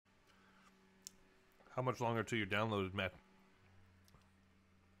How much longer till you're downloaded, Matt?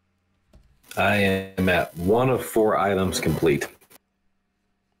 I am at 1 of 4 items complete.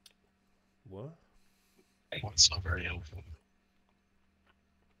 What? It's not very helpful.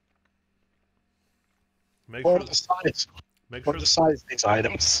 Make What sure are the size? Make What sure are the size of these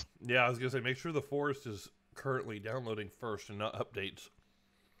items? Yeah, I was gonna say make sure the forest is currently downloading first and not updates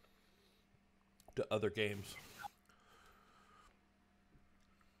to other games.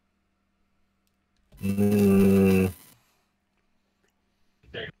 I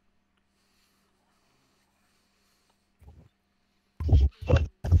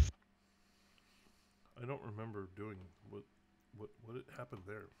don't remember doing what it happened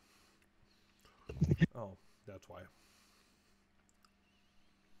there. Oh, that's why.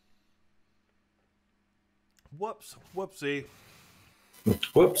 Whoops. Whoopsie.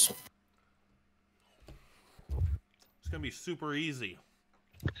 Whoops. It's going to be super easy.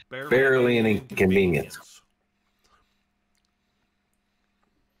 Barely an inconvenience.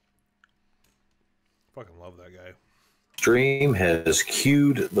 Fucking love that guy. Stream has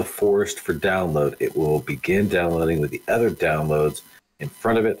queued the forest for download. It will begin downloading with the other downloads in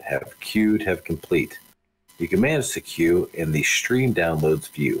front of it have queued, have complete. You can manage the queue in the stream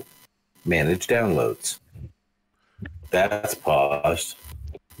downloads view. Manage downloads. That's paused.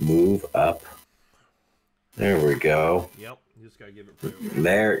 Move up. There we go. Yep, you just gotta give it proof.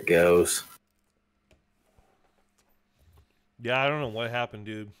 There it goes. Yeah, I don't know what happened,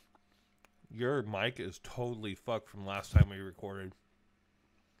 dude. Your mic is totally fucked from last time we recorded.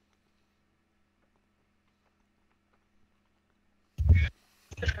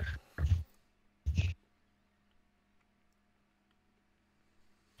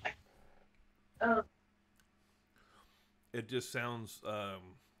 It just sounds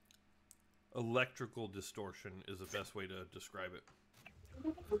electrical distortion is the best way to describe it.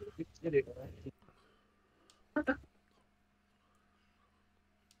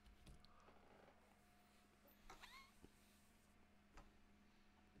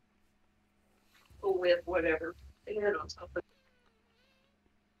 With whatever they had on something.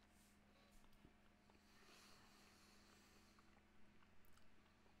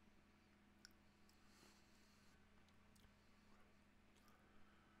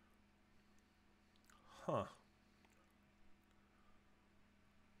 Huh.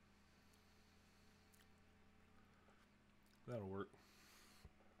 That'll work.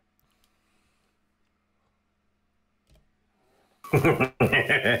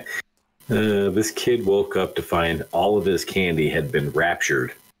 This kid woke up to find all of his candy had been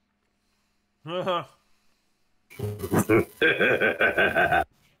raptured. Yeah, I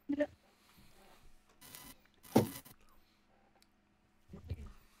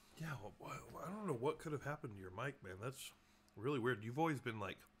don't know what could have happened to your mic, man. That's really weird. You've always been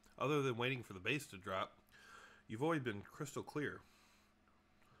like, other than waiting for the bass to drop, you've always been crystal clear.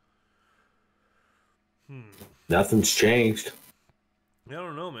 Nothing's changed. I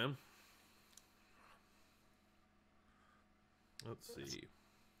don't know, man. Let's see.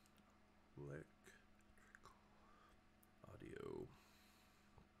 Electrical audio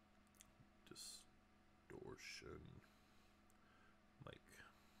distortion mic.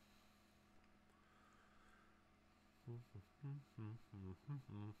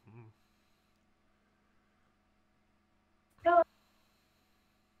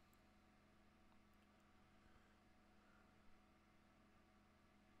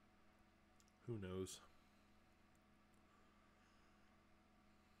 Who knows?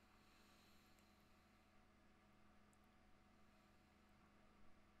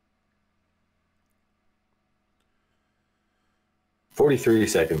 $43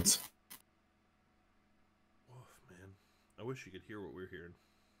 seconds. Woof, man. I wish you could hear what we're hearing.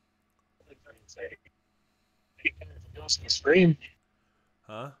 The stream.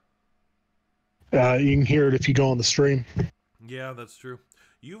 Huh? You can hear it if you go on the stream. Yeah, that's true.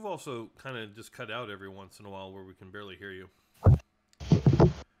 You've also kind of just cut out every once in a while where we can barely hear you.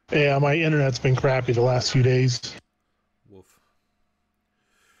 Yeah, my internet's been crappy the last few days. Woof.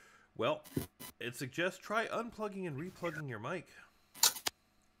 Well, it suggests try unplugging and replugging your mic.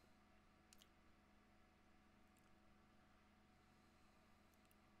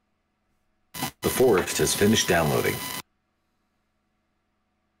 The forest has finished downloading.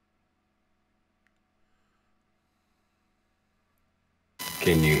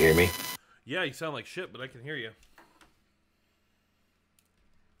 Can you hear me? Yeah, you sound like shit, but I can hear you.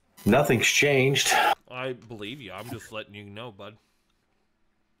 Nothing's changed. I believe you. I'm just letting you know, bud.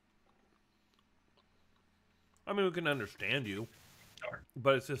 I mean, we can understand you,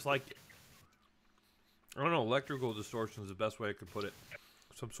 but it's just like, I don't know, electrical distortion is the best way I could put it.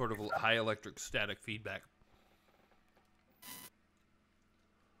 some sort of high electric static feedback.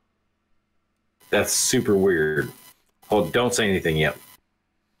 That's super weird. Oh, don't say anything yet.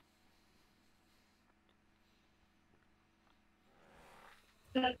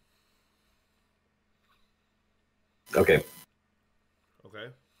 Okay. Okay.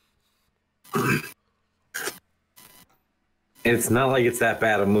 And it's not like it's that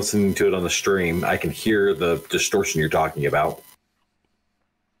bad. I'm listening to it on the stream. I can hear the distortion you're talking about.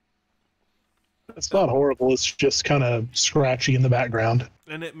 It's not horrible. It's just kind of scratchy in the background.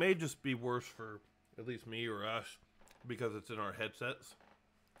 And it may just be worse for at least me or us because it's in our headsets.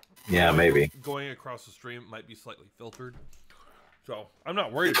 Yeah, maybe. Going across the stream might be slightly filtered. So I'm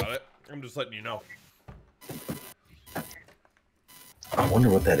not worried about it. I'm just letting you know. I wonder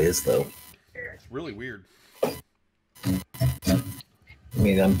what that is, though. It's really weird. I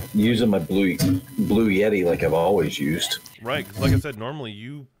mean, I'm using my Blue Yeti like I've always used. Right, because like I said, normally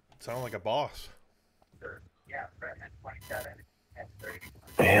you sound like a boss.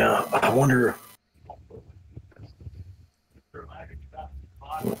 Yeah, I wonder.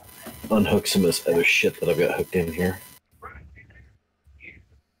 Unhook some of this other shit that I've got hooked in here.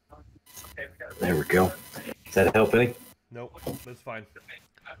 There we go. Does that help any? Nope, that's fine.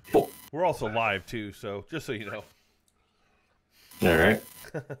 Oh. We're also live too, so just so you know. All right.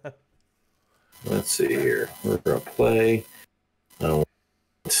 Let's see here. We're gonna play. I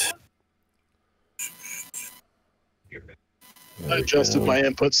adjusted my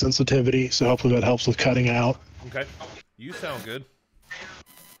input sensitivity, so hopefully that helps with cutting out. Okay. You sound good.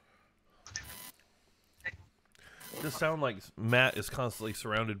 Just sound like Matt is constantly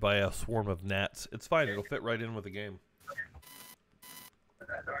surrounded by a swarm of gnats. It's fine. It'll fit right in with the game.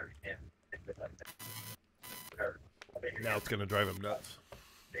 Now it's going to drive him nuts.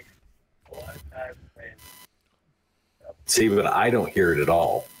 See, but I don't hear it at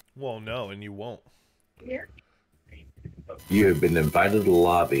all. Well, no, and you won't. You have been invited to the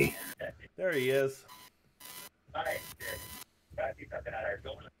lobby. There he is.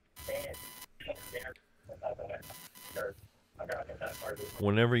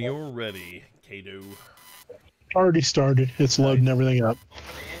 Whenever you're ready, Kato. Already started. It's loading everything up.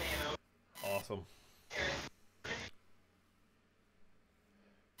 Awesome.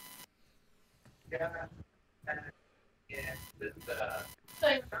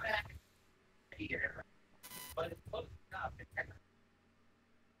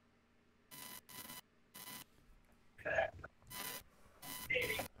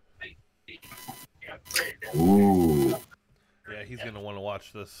 Ooh. Yeah, he's going to want to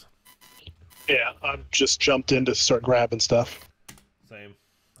watch this. Yeah, I've just jumped in to start grabbing stuff. Same.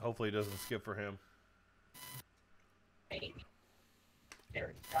 Hopefully it doesn't skip for him.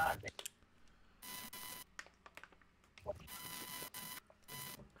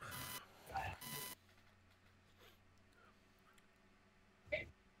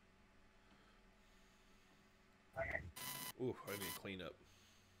 Ooh, I need to clean up.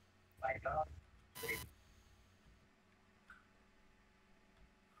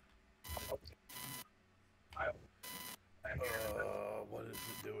 What is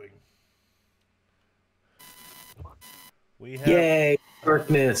it doing? We have Yay,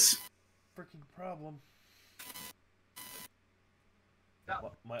 darkness. freaking problem.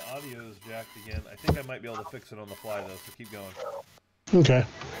 My audio is jacked again. I think I might be able to fix it on the fly though, so keep going. Okay.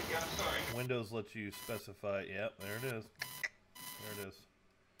 Windows lets you specify. Yep, there it is. There it is.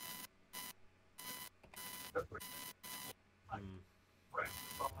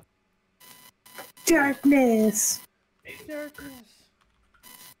 Darkness. Darkness.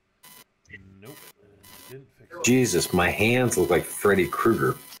 Nope. Didn't fix it. Jesus, my hands look like Freddy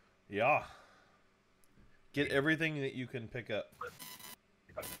Krueger. Yeah. Get everything that you can pick up.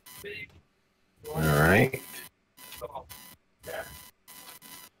 All right.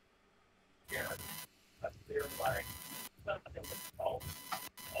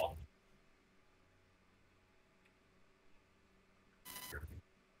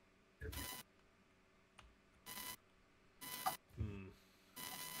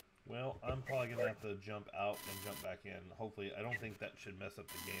 Well, I'm probably going to have to jump out and jump back in. Hopefully, I don't think that should mess up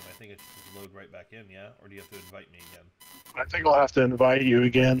the game. I think it should just load right back in, yeah? Or do you have to invite me again? I think I'll have to invite you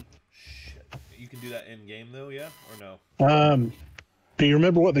again. Shit. You can do that in-game, though, yeah? Or no? Do you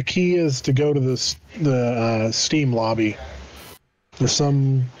remember what the key is to go to the Steam lobby? There's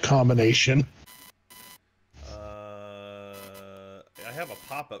some combination. I have a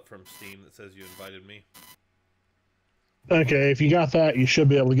pop-up from Steam that says you invited me. Okay, if you got that, you should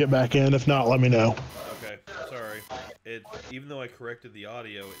be able to get back in. If not, let me know. Okay, sorry. Even though I corrected the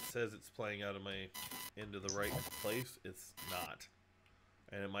audio, it says it's playing out of my into the right place. It's not.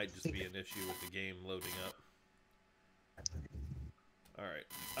 And it might just be an issue with the game loading up. Alright,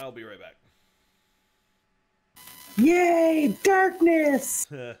 I'll be right back. Yay, darkness!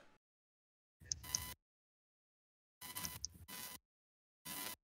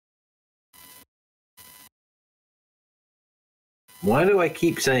 Why do I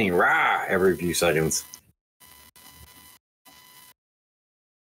keep saying rah every few seconds?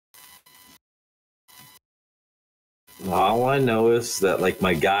 All I know is that like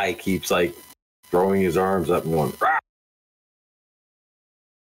my guy keeps like throwing his arms up and going rah.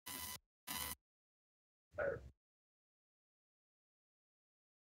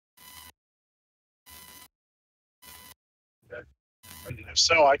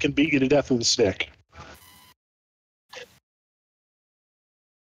 So I can beat you to death with a stick.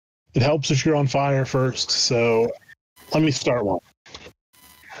 It helps if you're on fire first, so let me start one.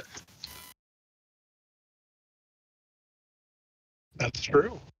 That's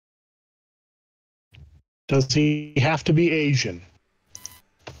true. Does he have to be Asian?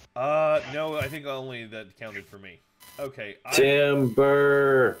 No, I think only that counted for me. Okay, I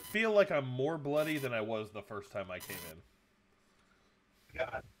Timber. feel like I'm more bloody than I was the first time I came in.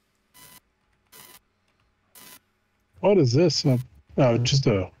 God. What is this? Oh, just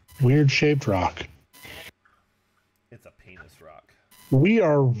a weird shaped rock. It's a penis rock. We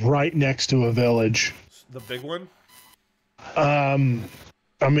are right next to a village. The big one? I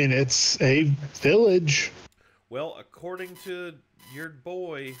mean, it's a village. Well, according to your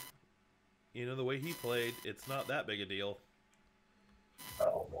boy, you know, the way he played, it's not that big a deal.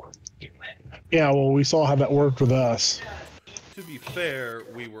 Yeah, well, we saw how that worked with us. To be fair,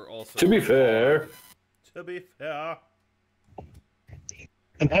 we were also... To be fair. To be fair.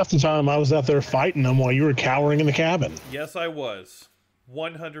 And half the time I was out there fighting them while you were cowering in the cabin. Yes, I was.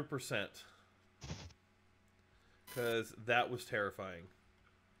 100%. Because that was terrifying.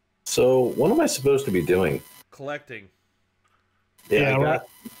 So, what am I supposed to be doing? Collecting. Yeah, right.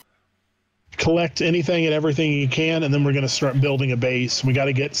 Collect anything and everything you can, and then we're going to start building a base. We got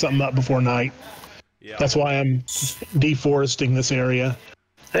to get something up before night. Yeah. That's why I'm deforesting this area.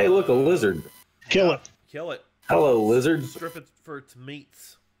 Hey, look, a lizard. Kill it. Kill it. Hello, lizard. Strip it for its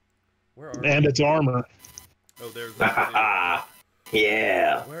meats. Where are And its armor. Oh, there's...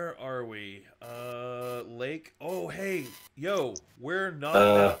 Yeah. Where are we? Lake. Oh, hey, yo, we're not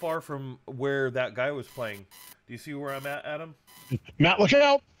that far from where that guy was playing. Do you see where I'm at, Adam? Matt, look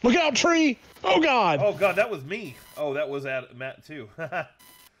out! Look out, tree! Oh, God! Oh, God, that was me. Oh, that was Matt, too.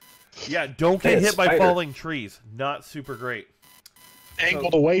 Yeah, don't get Hey, hit by spider. falling trees. Not super great.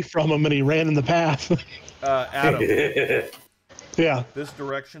 Angled away from him, and he ran in the path. Adam, Yeah. this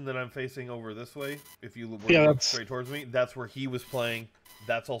direction that I'm facing over this way, if you look that's- straight towards me, that's where he was playing.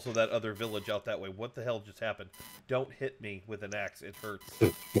 That's also that other village out that way. What the hell just happened? Don't hit me with an axe. It hurts.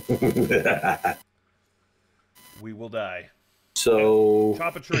 We will die. So,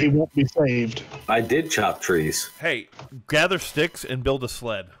 Chop a He tree. won't be saved. I did chop trees. Hey, gather sticks and build a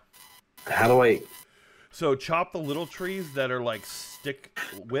sled. How do I... So chop the little trees that are like stick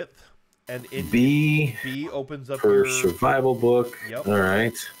width, and in B B opens up per your survival book. Yep. All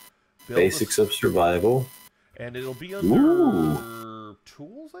right. build a Basics of survival. and it'll be under Ooh.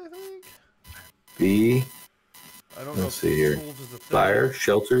 tools, I think. B. I don't know. Let's if see here. Tools is a thing. Fire,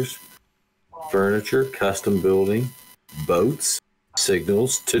 shelters, furniture, custom building, boats,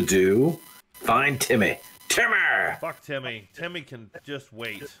 signals, to do. Find Timmy. Timmer! Fuck Timmy. Timmy can just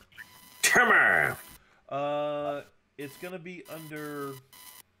wait. Timmer! It's gonna be under.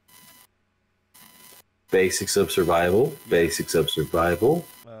 Basics of survival. Basics of survival.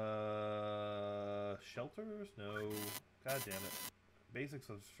 Shelters? No. God damn it. Basics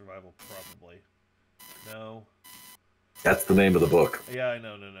of survival, probably. No. That's the name of the book. Yeah, I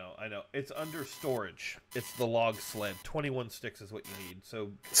know, no. I know. It's under storage. It's the log sled. 21 sticks is what you need. So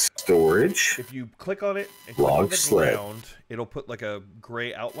Storage. if you click on it and click Log on the sled. ground, it'll put like a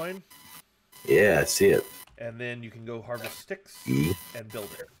gray outline, Yeah, I see it. and then you can go harvest sticks E. and build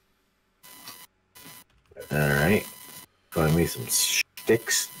it. All right. Find me some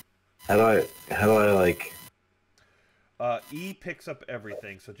sticks. How do I like? E picks up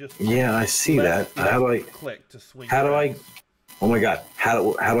everything, so just Yeah, I see that. How do I? click to swing? How do your I? axe. Oh my God! How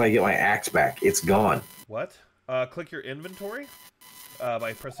do I get my axe back? It's gone. What? Click your inventory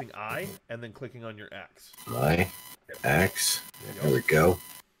by pressing I and then clicking on your axe. My axe. There you There go. we go.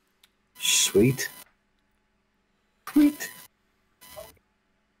 Sweet. Sweet.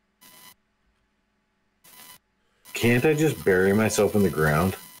 Can't I just bury myself in the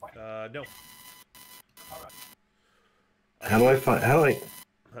ground? No. How do I find? How do I?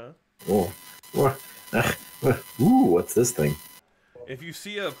 Huh? Oh, what? Ooh, what's this thing? If you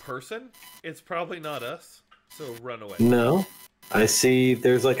see a person, it's probably not us. So run away. No. I see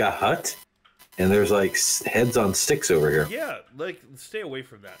there's like a hut, and there's like heads on sticks over here. Yeah, like, stay away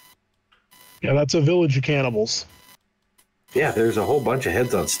from that. Yeah, that's a village of cannibals. Yeah, there's a whole bunch of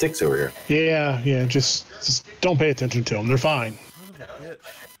heads on sticks over here. Yeah, just don't pay attention to them. They're fine. Son of a bitch.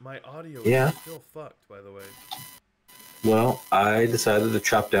 My audio Yeah. is still fucked, by the way. Well, I decided to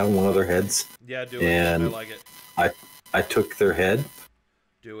chop down one of their heads. Yeah, do it. And I like it. I took their head.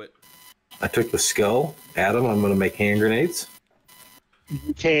 Do it. I took the skull. Adam, I'm going to make hand grenades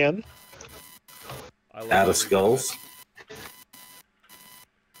You can. I love out every of skulls.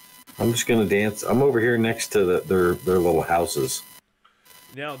 I'm just going to dance. I'm over here next to their little houses.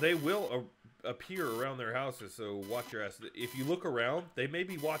 Now, they will appear around their houses, so watch your ass. If you look around, they may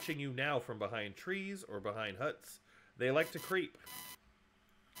be watching you now from behind trees or behind huts. They like to creep.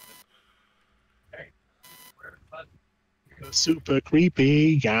 Super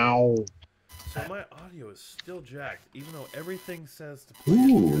creepy. Yow. So my audio is still jacked, even though everything says to play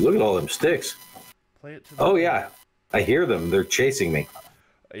Ooh, it. look at all them sticks. Play it to the Oh, yeah. I hear them. They're chasing me.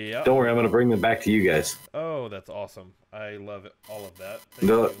 Yeah. Don't worry, I'm going to bring them back to you guys. Oh, that's awesome. I love it, all of that. Thank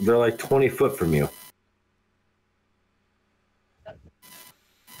you. They're like 20 foot from you.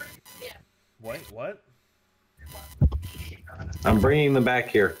 Wait, what? I'm bringing them back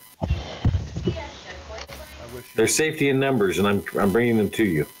here. I wish you There's safety in numbers, and I'm bringing them to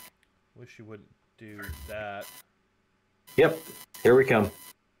you. wish you wouldn't do that. Yep, here we come.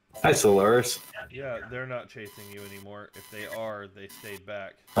 Hi, Solaris. Yeah, they're not chasing you anymore. If they are, they stayed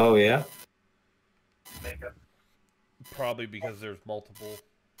back. Oh, yeah? Probably because there's multiple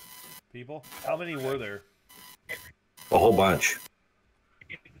people. How many were there? A whole bunch.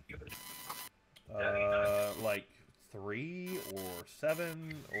 Like 3 or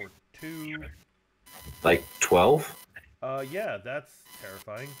 7 or 2. Like 12? Yeah, that's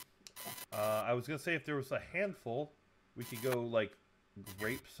terrifying. I was gonna say if there was a handful, we could go like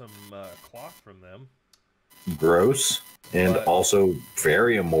rape some cloth from them. Gross. And But- also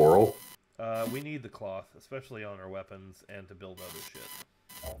very immoral. We need the cloth, especially on our weapons and to build other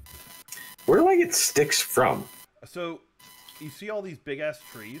shit. Where do I get sticks from? So, you see all these big ass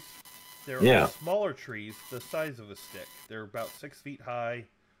trees? There Yeah. are smaller trees the size of a stick. They're about 6 feet high.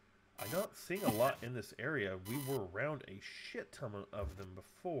 I'm not seeing a lot in this area. We were around a shit ton of them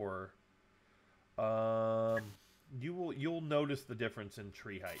before. You'll notice the difference in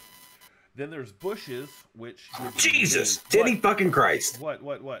tree height. Then there's bushes, which Jesus! What? Diddy fucking Christ! What?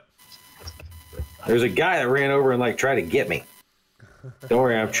 There's a guy that ran over and like tried to get me. Don't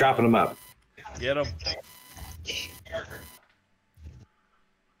worry, I'm chopping him up. Get them.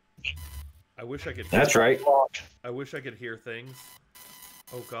 I wish I could. That's right. I wish I could hear things.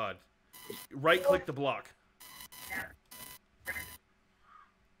 Oh God! Right click the block.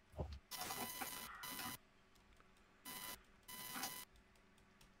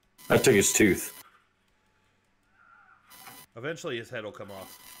 I took his tooth. Eventually, his head will come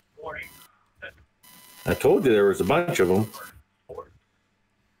off. I told you there was a bunch of them.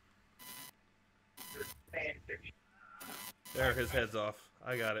 There, his head's off.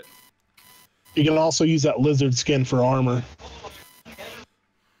 I got it. You can also use that lizard skin for armor.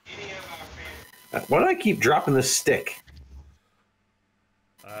 Why do I keep dropping this stick?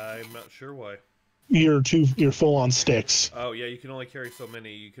 I'm not sure why. You're full on sticks. Oh yeah, you can only carry so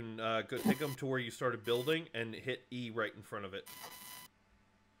many. You can go take them to where you started building and hit E right in front of it.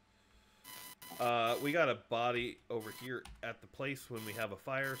 We got a body over here at the place when we have a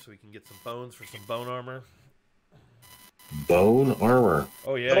fire, so we can get some bones for some bone armor. Bone armor.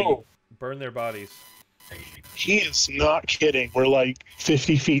 Oh yeah, Oh. you burn their bodies. He is not kidding. We're like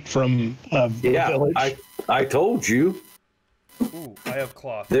 50 feet from the Yeah, village. I told you. Ooh, I have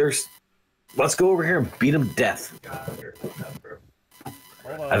cloth. Let's go over here and beat him to death.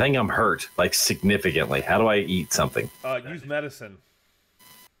 Hold on. I think I'm hurt, like significantly. How do I eat something? Use medicine.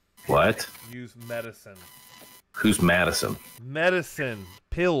 What? Use medicine. Who's Madison? Medicine.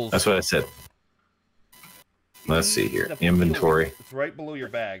 Pills. That's what I said. Let's see here. The Inventory. pills. It's right below your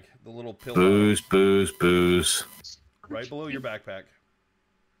bag. The little pill. Booze, booze, booze. Right below your backpack.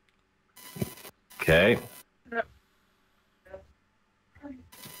 Okay.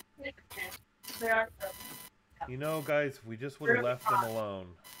 You know, guys, if we just would have left them alone,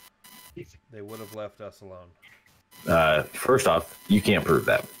 they would have left us alone. First off, you can't prove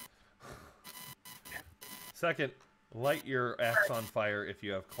that. Second, light your axe on fire if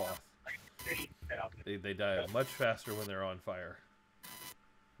you have cloth. They die much faster when they're on fire.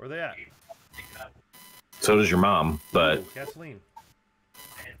 Where are they at? So does your mom, but Ooh, gasoline.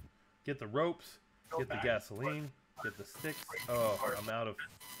 Get the ropes. Get the gasoline. Get the sticks. Oh, I'm out of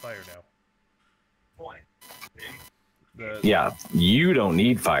fire now. Yeah, you don't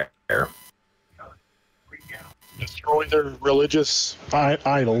need fire. Destroy their religious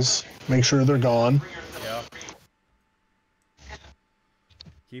idols. Make sure they're gone. Yeah.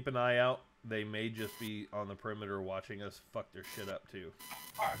 Keep an eye out. They may just be on the perimeter watching us fuck their shit up too.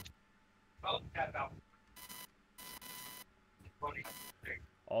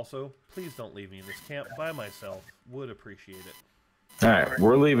 Also, please don't leave me in this camp by myself. Would appreciate it. Alright,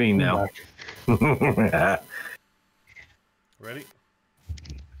 we're leaving now. Ready?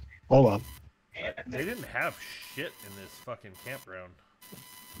 Hold on. They didn't have shit in this fucking campground.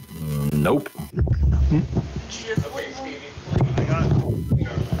 Nope.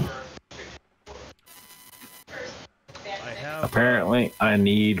 I have. Apparently, I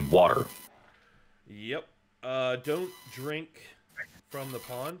need water. Yep. Don't drink from the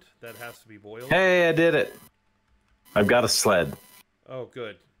pond. That has to be boiled. Hey, I did it. I've got a sled. Oh,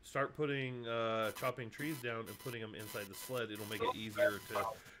 good. Start putting, chopping trees down and putting them inside the sled. It'll make it easier to,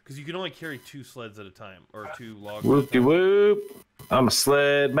 because you can only carry 2 sleds at a time, or 2 logs. Whoop de whoop. I'm a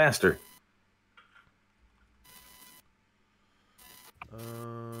sled master.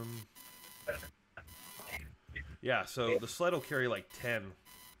 Yeah, so the sled will carry like 10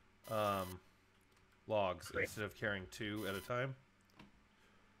 logs instead of carrying 2 at a time.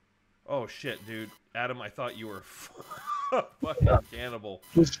 Oh shit, dude. Adam, I thought you were fucking cannibal.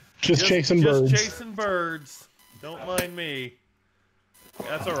 Just chasing birds. Just chasing birds. Don't mind me.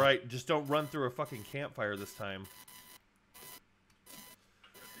 That's alright. Just don't run through a fucking campfire this time.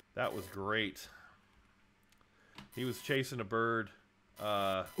 That was great. He was chasing a bird.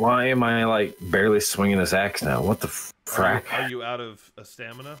 Why am I like barely swinging this axe now? What the frack? Are you out of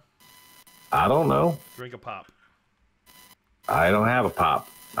stamina? I don't know. Drink a pop. I don't have a pop.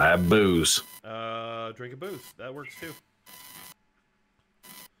 I have booze. Drink a booze. That works too.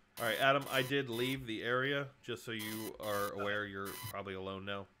 Alright, Adam, I did leave the area, just so you are aware you're probably alone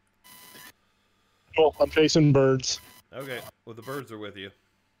now. Well, I'm chasing birds. Okay, well the birds are with you.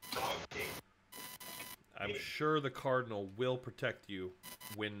 I'm sure the Cardinal will protect you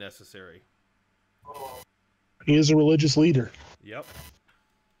when necessary. He is a religious leader. Yep.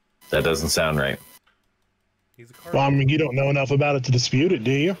 That doesn't sound right. He's a Cardinal. Well, I mean, you don't know enough about it to dispute it,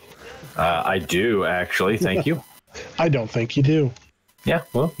 do you? I do, actually. Thank you. I don't think you do. Yeah,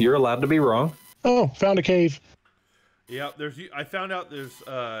 well, you're allowed to be wrong. Oh, found a cave. Yeah, I found out there's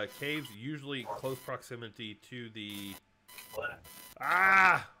caves usually close proximity to the...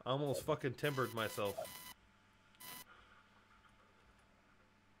 Ah! I almost fucking timbered myself.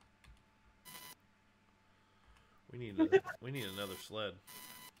 We need another sled.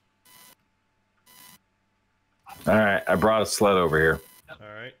 All right, I brought a sled over here. All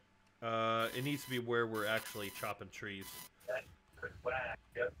right. It needs to be where we're actually chopping trees.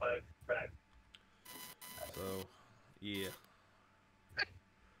 So, yeah.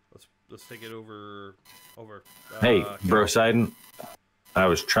 Let's take it over. Hey, Brosidon, I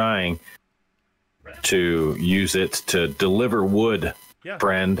was trying to use it to deliver wood, yeah.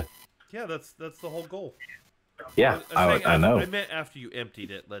 friend. Yeah, that's the whole goal. Yeah, I know. I meant after you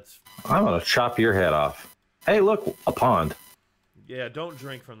emptied it. I'm gonna chop your head off. Hey, look, a pond. Yeah, don't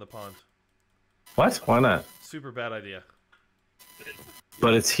drink from the pond. What? Why not? Super bad idea.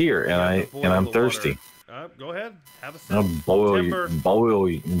 But it's here, and I'm thirsty. Go ahead, have a sip. I'll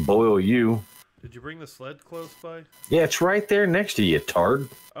boil you. Did you bring the sled close by? Yeah, it's right there next to you, tard.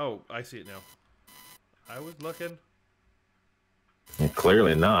 Oh, I see it now. I was looking. Yeah,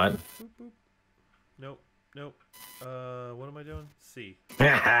 clearly not. Boop, boop. Nope. What am I doing? C.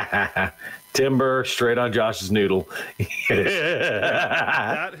 Timber straight on Josh's noodle.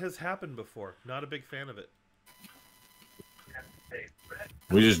 That has happened before. Not a big fan of it.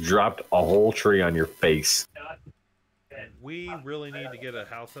 We just dropped a whole tree on your face. We really need to get a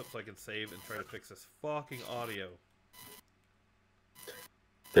house up so I can save and try to fix this fucking audio.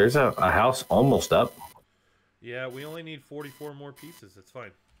 There's a house almost up. Yeah, we only need 44 more pieces. It's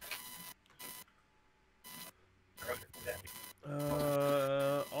fine.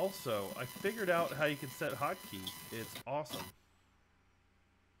 Also, I figured out how you can set hotkeys. It's awesome.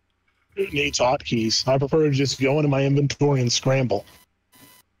 It needs hotkeys. I prefer to just go into my inventory and scramble.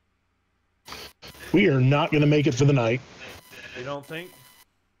 We are not going to make it for the night. You don't think?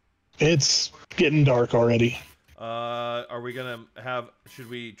 It's getting dark already. Are we gonna should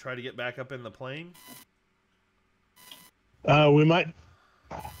we try to get back up in the plane? We might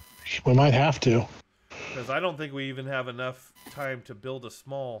have to. Because I don't think we even have enough time to build a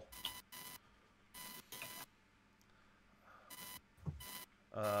small...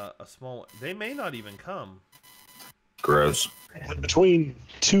 They may not even come. Gross. between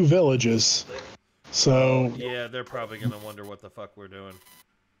two villages. So Yeah, they're probably gonna wonder what the fuck we're doing.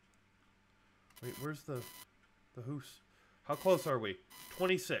 Wait, where's the hoose? How close are we?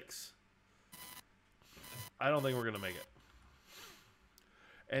 26. I don't think we're gonna make it.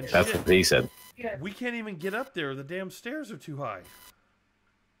 And That's shit, what he said. we can't even get up there. The damn stairs are too high.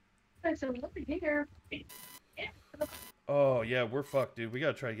 There's a little here. Oh yeah, we're fucked, dude. We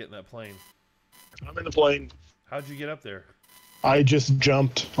gotta try to get in that plane. I'm in the plane. How'd you get up there? I just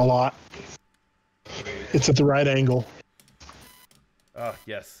jumped a lot. It's at the right angle. Ah,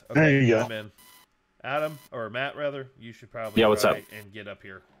 yes. There you go. I'm in. Adam, or Matt rather, you should probably Yeah, what's try up? and get up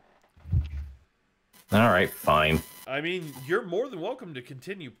here. All right, fine. I mean, you're more than welcome to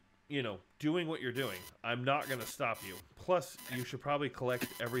continue, doing what you're doing. I'm not going to stop you. Plus, you should probably collect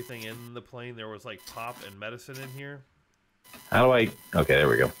everything in the plane. There was, like, pop and medicine in here. How do I... Okay, there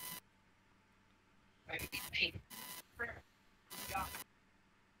we go.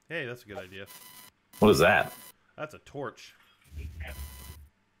 Hey, that's a good idea. What is that? That's a torch.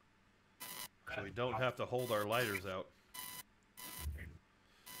 So we don't have to hold our lighters out.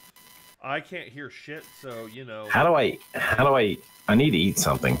 I can't hear shit, so, How do I... I need to eat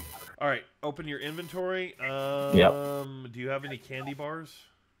something. All right, open your inventory. Yep. Do you have any candy bars?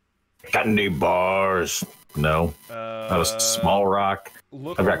 Candy bars. No. Not a small rock.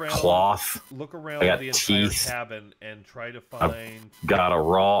 Look I've got around, cloth. Look around I got the entire teeth. cabin and try to find. Got a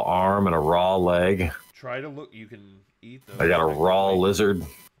raw arm and a raw leg. Try to look. You can eat those. I got a raw lizard.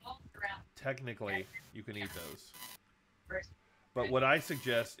 Technically, you can eat those. But what I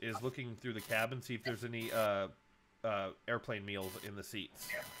suggest is looking through the cabin, see if there's any airplane meals in the seats.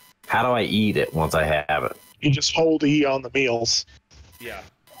 How do I eat it once I have it? You just hold E on the meals. Yeah.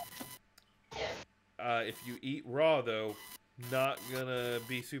 If you eat raw, though, not gonna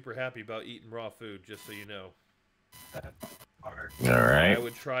be super happy about eating raw food, just so you know. All right. I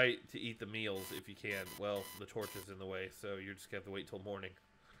would try to eat the meals if you can. Well, the torch is in the way, so you're just gonna have to wait till morning.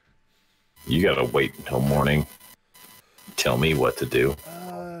 You gotta wait until morning. Tell me what to do.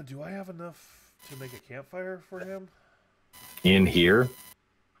 Do I have enough to make a campfire for him? In here?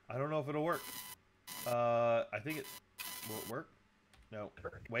 I don't know if it'll work. I think it... Will it work? No.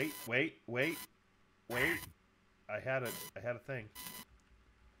 Wait. I had a thing.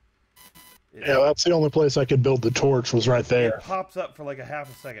 Yeah, that's the only place I could build the torch was right there. It pops up for like a half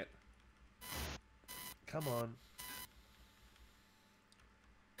a second. Come on.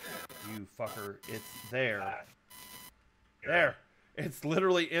 You fucker. It's there. There. It's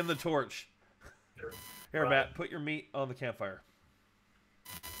literally in the torch. Here, Matt, put your meat on the campfire.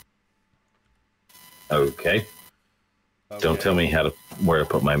 Okay. Don't tell me where to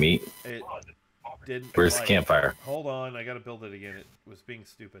put my meat. It didn't. Where's the campfire? Hold on, I gotta build it again. It was being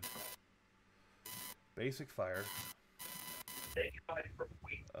stupid. Basic fire.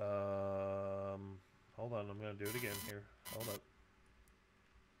 Hold on, I'm gonna do it again here. Hold up.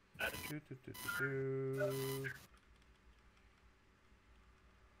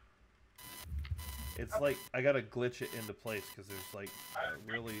 It's like I gotta glitch it into place because there's like a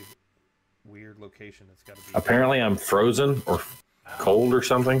really weird location it's gotta be. Apparently I'm frozen or cold or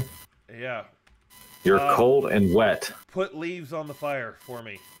something. Yeah. You're cold and wet. Put leaves on the fire for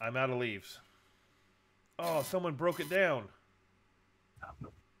me. I'm out of leaves. Oh, someone broke it down.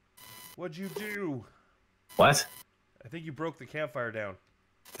 What'd you do? What? I think you broke the campfire down.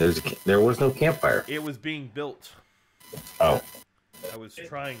 There was no campfire. It was being built. Oh. I was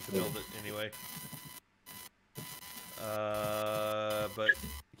trying to build it anyway. But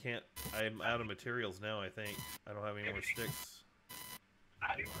can't. I'm out of materials now, I think. I don't have any more sticks.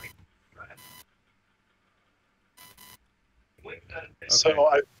 Okay.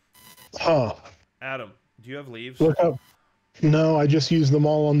 So Adam, do you have leaves? Look up. No, I just used them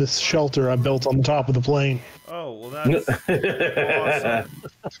all on this shelter I built on the top of the plane. Oh, well, that's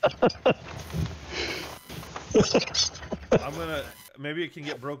awesome. I'm gonna... Maybe it can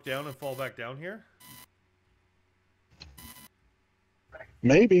get broke down and fall back down here?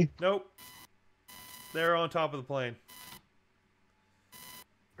 Maybe. Nope. They're on top of the plane.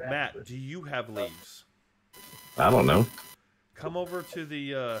 Matt, do you have leaves? I don't know. Come over to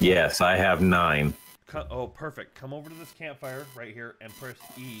the... Yes, I have 9. Oh, perfect. Come over to this campfire right here and press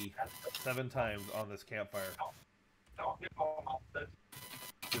E 7 times on this campfire.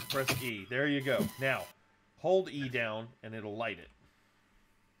 Just press E. There you go. Now, hold E down and it'll light it.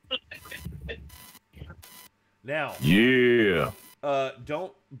 Now. Yeah.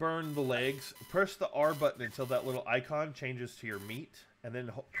 Don't burn the legs. Press the R button until that little icon changes to your meat, and then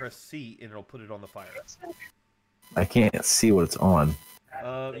press C and it'll put it on the fire. I can't see what it's on.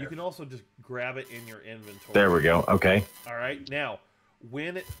 You can also just grab it in your inventory. There we go. Okay. All right. Now,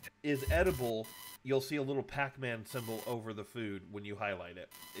 when it is edible, you'll see a little Pac-Man symbol over the food when you highlight it.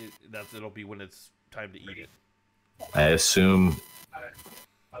 It'll be when it's time to eat it. I assume.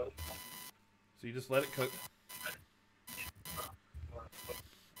 So you just let it cook.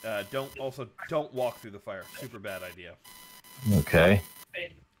 Don't walk through the fire. Super bad idea. Okay.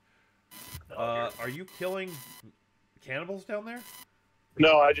 Are you killing cannibals down there?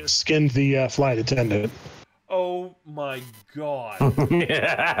 No, I just skinned the flight attendant. Oh my god.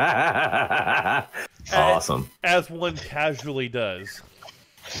 Awesome. As one casually does.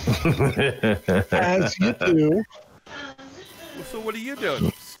 As you do. So what are you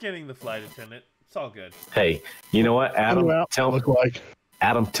doing? Skinning the flight attendant. It's all good. Hey, you know what, Adam?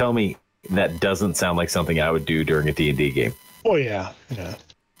 Adam, tell me that doesn't sound like something I would do during a D&D game. Oh, yeah. Yeah.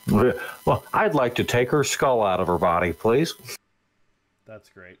 Well, I'd like to take her skull out of her body, please. That's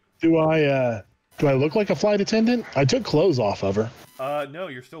great. Do I look like a flight attendant? I took clothes off of her. No,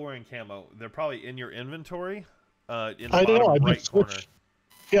 you're still wearing camo. They're probably in your inventory. In the I know. bottom right corner.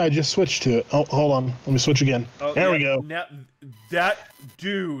 Yeah, I just switched to it. Oh, hold on. Let me switch again. Oh, there we go. Now, that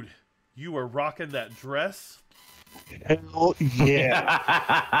dude, you were rocking that dress. Hell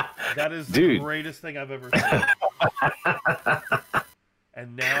yeah. That is the greatest thing I've ever seen.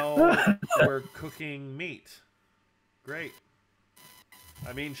 And now we're cooking meat. Great.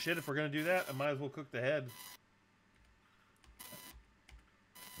 I mean, shit, if we're going to do that, I might as well cook the head.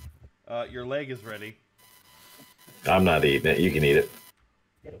 Your leg is ready. I'm not eating it. You can eat it.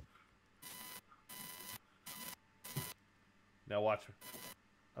 Now watch.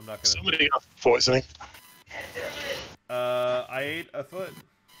 I'm not going to... Somebody got poisoning. I ate a foot,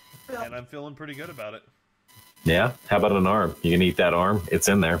 and I'm feeling pretty good about it. Yeah? How about an arm? You can eat that arm. It's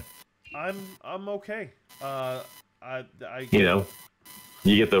in there. I'm okay. You know,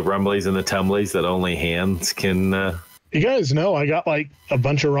 you get the rumblies and the tumblies that only hands can... You guys know I got, like, a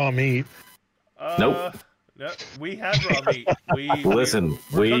bunch of raw meat. Nope. No, we had raw meat. Listen,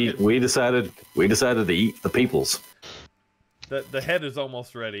 we decided to eat the peoples. The head is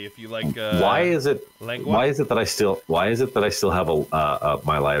almost ready. If you like, why is it that I still have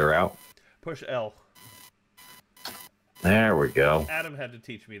my lighter out? Push L. There we go. Adam had to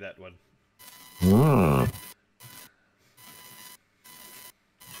teach me that one.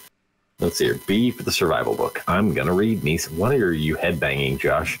 Let's see here. B for the survival book. I'm gonna read me. What are you headbanging,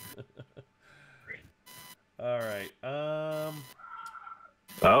 Josh? All right.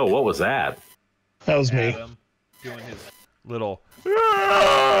 Oh, what was that? That was Adam me. doing his little.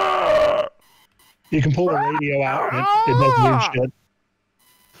 You can pull the radio out and it does weird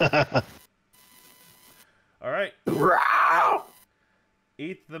shit. All right.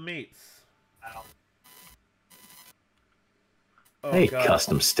 Eat the meats. Oh, hey, God.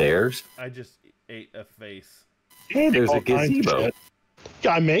 custom stairs. I just ate a face. Hey, there's a gazebo.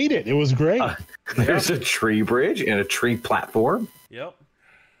 I made it. It was great. There's a tree bridge and a tree platform. Yep.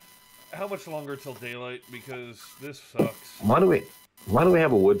 How much longer till daylight? Because this sucks. Why do we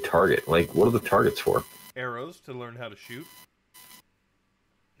have a wood target? Like, what are the targets for? Arrows to learn how to shoot.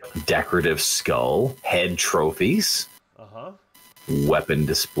 Decorative skull, head trophies. Uh-huh. Weapon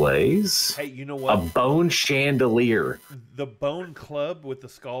displays. Hey, you know what? A bone chandelier. The bone club with the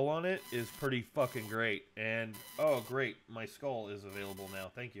skull on it is pretty fucking great. And, oh, great. My skull is available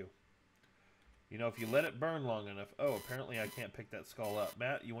now. Thank you. You know, if you let it burn long enough... Oh, apparently I can't pick that skull up.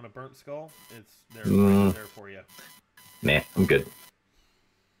 Matt, you want a burnt skull? It's there, right there for you. Nah, I'm good.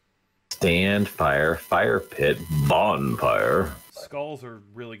 Stand, fire, fire pit, bonfire. Skulls are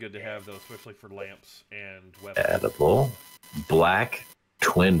really good to have, though, especially for lamps and weapons. Edible. Black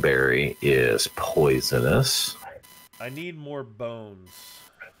twinberry is poisonous. I need more bones.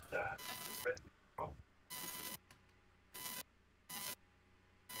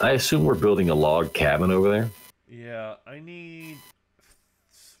 I assume we're building a log cabin over there. Yeah, I need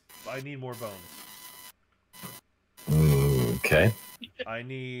more bones. Okay. I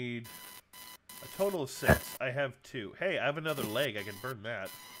need a total of 6. I have 2. Hey, I have another leg. I can burn that.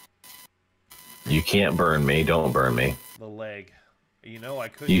 You can't burn me. Don't burn me. The leg. You know, I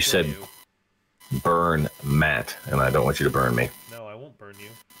could. You said burn Matt, and I don't want you to burn me. No, I won't burn you.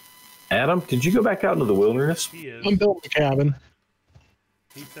 Adam, did you go back out into the wilderness? He is. I'm building a cabin.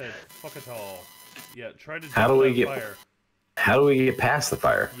 He said, "Fuck it all." Yeah, try to. How do we get fire? How do we get past the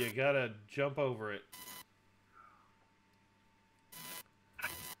fire? You gotta jump over it.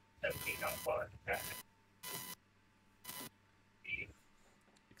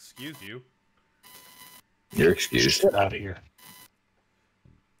 Excuse you. You're excused. Get out of here.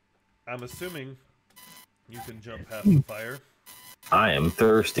 I'm assuming you can jump past the fire. I am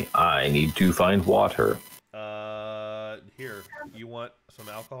thirsty. I need to find water. Here, you want some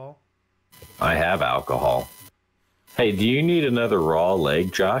alcohol? I have alcohol. Hey, do you need another raw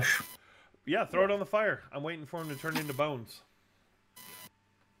leg, Josh? Yeah, throw it on the fire. I'm waiting for him to turn into bones.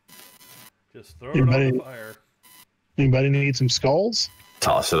 Just throw it on the fire. Anybody need some skulls?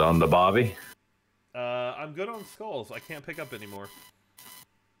 Toss it on the Bobby. I'm good on skulls. I can't pick up anymore.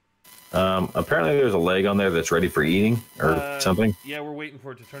 Apparently there's a leg on there that's ready for eating or something. Yeah, we're waiting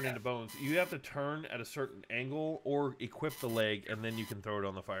for it to turn into bones. You have to turn at a certain angle or equip the leg, and then you can throw it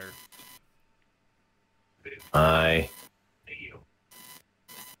on the fire. I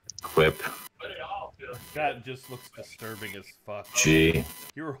equip. That just looks disturbing as fuck. Gee.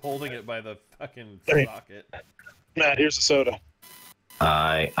 You were holding it by the fucking Hey. socket. Matt, here's a soda.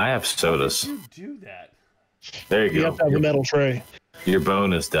 I have sodas. How did you do that? There you You go. have to have a metal tray. Your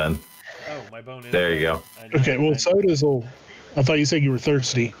bone is done. Oh, my bone is. There you go. Okay, well, sodas will. I thought you said you were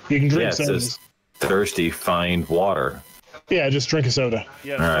thirsty. You can drink Yeah, it sodas. says thirsty, find water. Yeah, just drink a soda.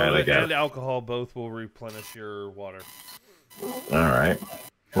 Yeah, All right, soda I got and it. alcohol both will replenish your water. All right.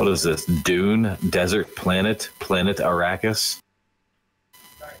 What is this? Dune, desert, planet Arrakis?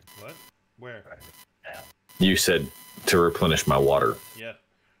 What? Where? You said to replenish my water. Yeah.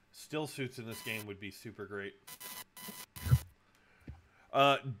 Still suits in this game would be super great.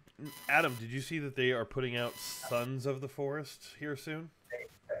 Adam, did you see that they are putting out Sons of the Forest here soon?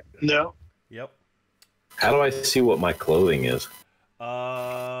 No. Yep. How do I see what my clothing is?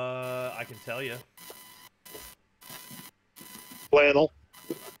 I can tell you. Flannel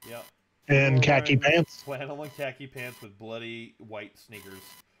Yep. and We're khaki wearing pants. Flannel and khaki pants with bloody white sneakers.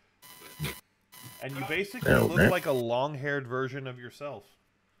 And you basically Okay. look like a long-haired version of yourself.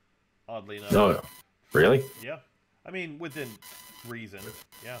 Oddly enough. No, really? Yeah. I mean, within reason.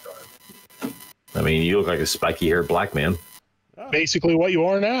 Yeah. I mean, you look like a spiky-haired black man. Oh, Basically, what you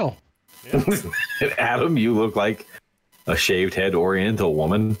are now. yeah. Adam, you look like a shaved head Oriental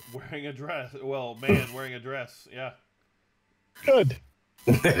woman. Wearing a dress. Well, man wearing a dress. Yeah. Good.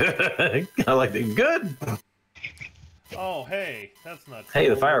 I like it. Good. Oh, hey. That's not Hey,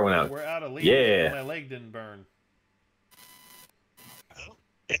 the cool. fire went out. We're out of leaves. Yeah. So my leg didn't burn.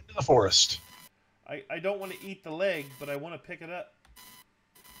 Into the forest. I don't want to eat the leg, but I want to pick it up.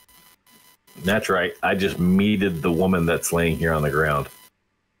 That's right. I just meated the woman that's laying here on the ground.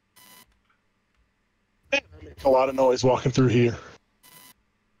 Man, that makes a lot of noise walking through here.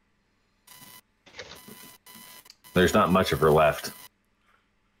 There's not much of her left.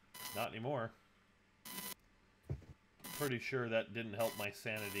 Not anymore. Pretty sure that didn't help my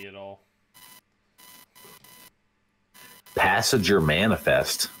sanity at all. Passenger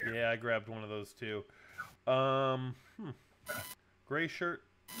manifest. Yeah, I grabbed one of those too. Gray shirt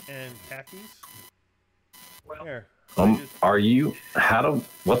and khakis. There. Are you?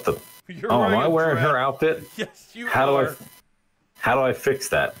 What the? You're Oh, am I a wearing dress. her outfit? Yes, you How are. How do I fix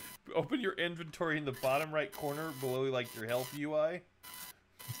that? Open your inventory in the bottom right corner below like your health UI.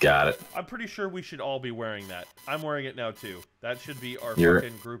 Got it. I'm pretty sure we should all be wearing that. I'm wearing it now too. That should be our You're-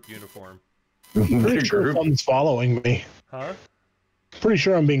 fucking group uniform. Pretty sure Group. someone's following me. Huh? Pretty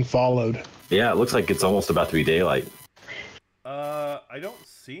sure I'm being followed. Yeah, it looks like it's almost about to be daylight. I don't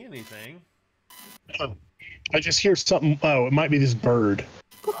see anything. I just hear something. Oh, it might be this bird.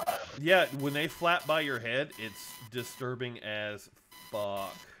 Yeah, when they flap by your head, it's disturbing as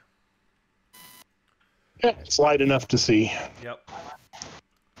fuck. Yeah, it's light enough to see. Yep.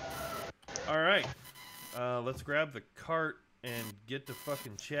 Alright. Let's grab the cart and get to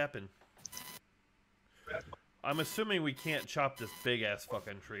fucking chapping. I'm assuming we can't chop this big ass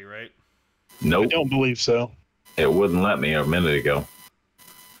fucking tree, right? I Nope. don't believe so. It wouldn't let me a minute ago.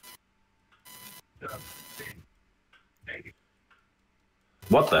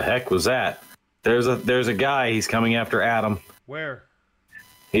 What the heck was that? There's a guy. He's coming after Adam. Where?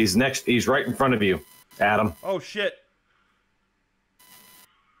 He's right in front of you, Adam. Oh shit.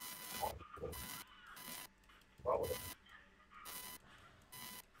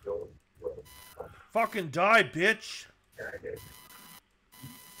 Fucking die, bitch.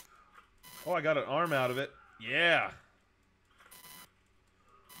 Oh, I got an arm out of it. Yeah.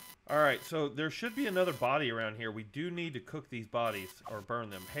 Alright, so there should be another body around here. We do need to cook these bodies or burn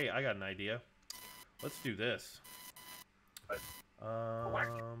them. Hey, I got an idea. Let's do this. Let's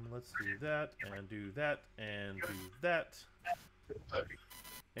do that, and do that, and do that.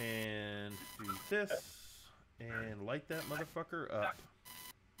 And do this, and light that motherfucker up.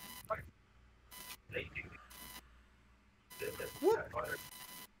 Whoop.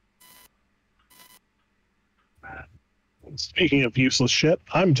 Speaking of useless shit,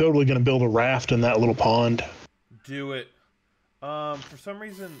 I'm totally going to build a raft in that little pond. Do it. For some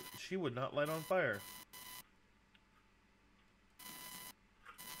reason, she would not light on fire.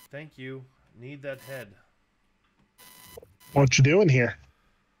 Thank you. Need that head. What you doing here?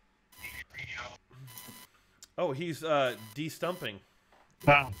 Oh, he's de-stumping.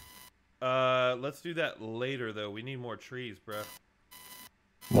 Oh. Let's do that later, though. We need more trees, bruh.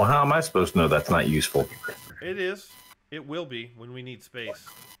 Well, how am I supposed to know that's not useful? It is. It will be when we need space.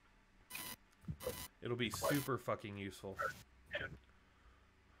 It'll be super fucking useful.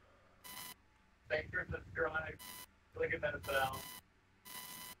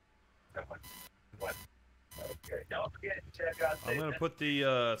 I'm gonna put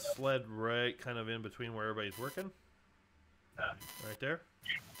the sled right kind of in between where everybody's working. Right there.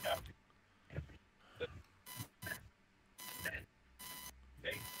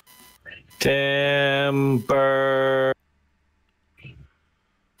 Timber.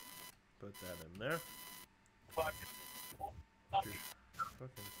 Put that in there. Where'd your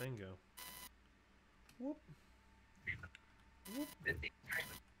fucking thing go? Whoop. Whoop.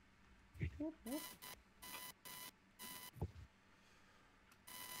 Whoop, whoop.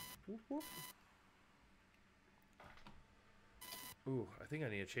 Whoop, whoop. Ooh, I think I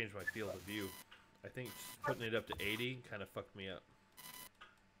need to change my field of view. I think just putting it up to 80 kind of fucked me up.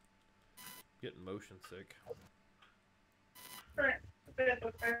 Getting motion sick.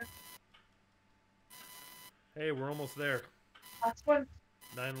 Hey, we're almost there. Last one.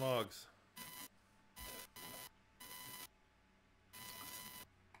 9 logs.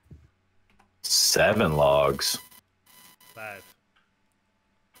 Seven logs. 5.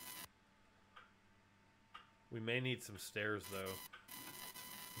 We may need some stairs, though.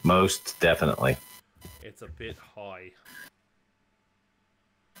 Most definitely. It's a bit high.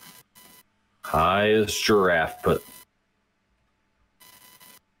 High as giraffe, but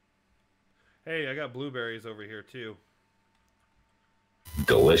Hey, I got blueberries over here, too.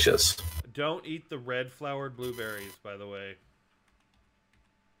 delicious. Don't eat the red flowered blueberries, by the way.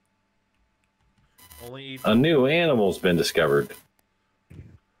 Only eat A new animal's been discovered.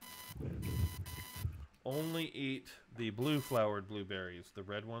 only eat the blue flowered blueberries. The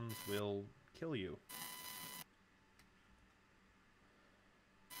red ones will kill you.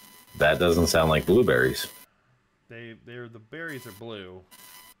 That doesn't sound like blueberries. The berries are blue,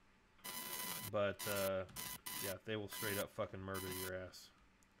 but yeah, they will straight up fucking murder your ass.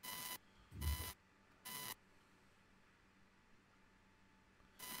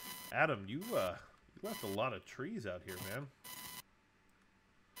 Adam, you left a lot of trees out here, man.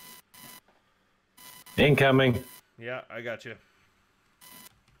 Incoming. Yeah, I got you.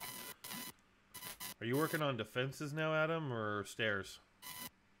 Are you working on defenses now, Adam, or stairs?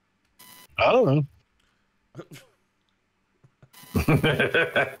 I don't know.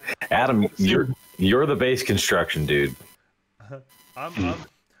 Adam, you're the base construction dude.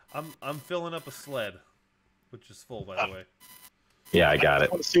 I'm filling up a sled, which is full, by the way. Yeah, I got it.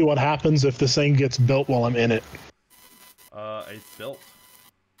 I want to see what happens if this thing gets built while I'm in it. It's built.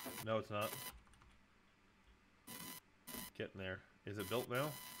 No, it's not. Getting there. Is it built now?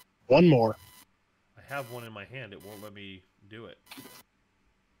 One more. I have one in my hand. It won't let me do it.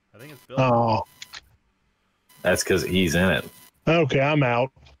 I think it's built. Oh, That's because he's in it. okay. I'm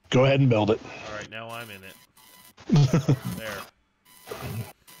out. Go ahead and build it. All right, now I'm in it. There.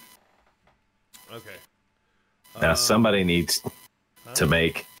 Okay. Now somebody needs to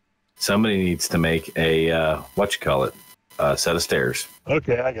make. Somebody needs to make a what you call it? A set of stairs.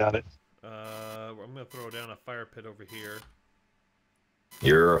 Okay, I got it. I'm gonna throw down a fire pit over here.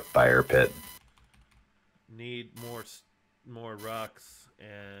 You're a fire pit. Need more rocks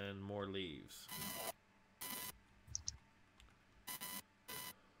and more leaves.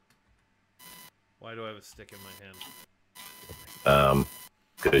 Why do I have a stick in my hand?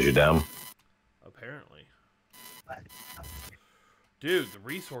 Because you're dumb. Apparently. Dude, the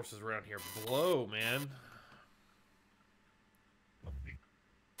resources around here blow, man.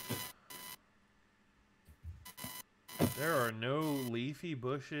 There are no leafy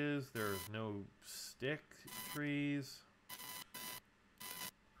bushes. There's no stick trees.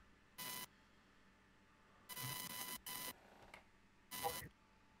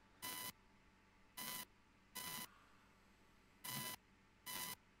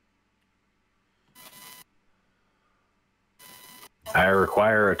 I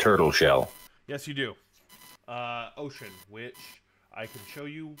require a turtle shell. Yes, you do. Ocean, which I can show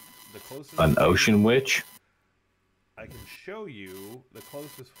you the closest. An ocean witch? I can show you the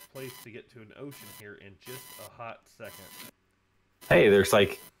closest place to get to an ocean here in just a hot second. Hey, there's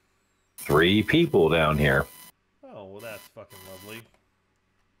like 3 people down here. Oh, well, that's fucking lovely.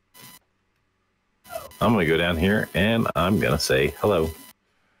 I'm going to go down here and I'm going to say hello.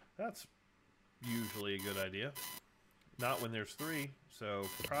 That's usually a good idea. Not when there's 3, so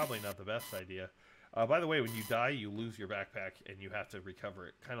probably not the best idea. By the way, when you die, you lose your backpack and you have to recover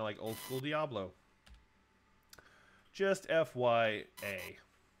it. Kind of like old school Diablo. Just FYA.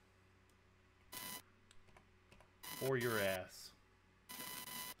 For your ass.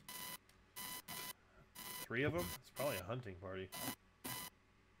 3 of them? It's probably a hunting party.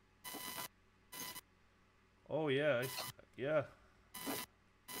 Oh, yeah. Yeah.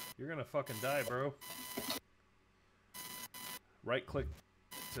 You're gonna fucking die, bro. Right click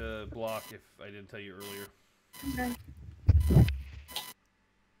to block if I didn't tell you earlier. Okay.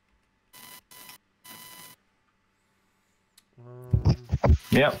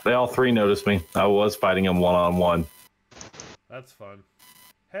 Yep, they all 3 noticed me. I was fighting them one-on-one. That's fun.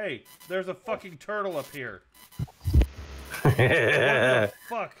 Hey, there's a fucking turtle up here. What the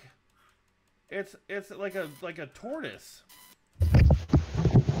fuck? It's like a tortoise.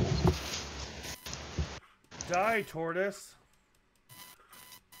 Die, tortoise.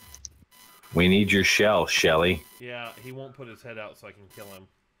 We need your shell, Shelly. Yeah, he won't put his head out so I can kill him.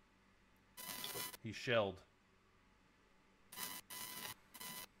 He's shelled.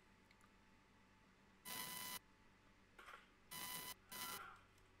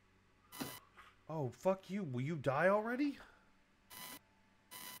 Oh, fuck you. Will you die already?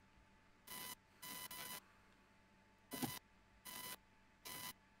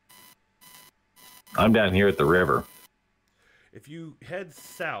 I'm down here at the river. If you head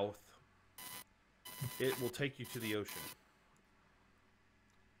south, it will take you to the ocean.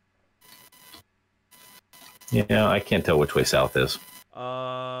 Yeah, I can't tell which way south is.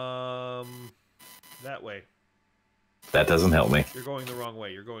 That way. That doesn't help me. You're going the wrong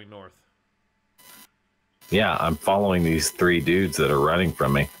way. You're going north. Yeah, I'm following these 3 dudes that are running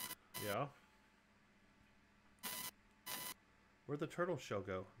from me. Yeah. Where'd the turtle shell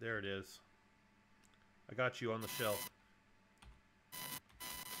go? There it is. I got you on the shell.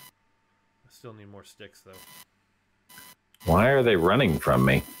 I still need more sticks, though. Why are they running from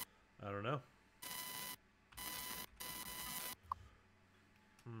me? I don't know.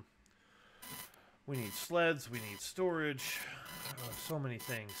 We need sleds. We need storage. Oh, so many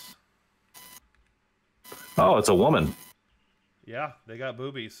things. Oh, it's a woman. Yeah, they got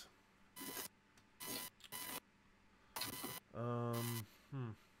boobies.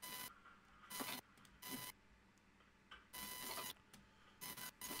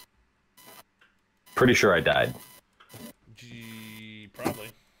 Pretty sure I died. Gee, probably.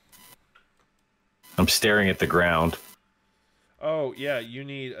 I'm staring at the ground. Oh, yeah, you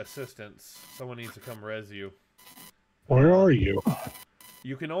need assistance. Someone needs to come res you. Where are you?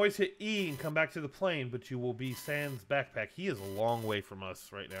 You can always hit E and come back to the plane, but you will be Sans backpack. He is a long way from us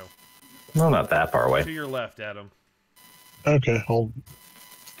right now. No, not that far away. To your left, Adam. Okay, hold.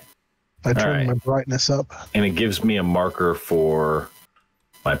 I turned my brightness up. And it gives me a marker for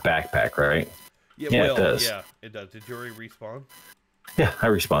my backpack, right? Yeah, it does. Yeah, it does. Did you already respawn? Yeah, I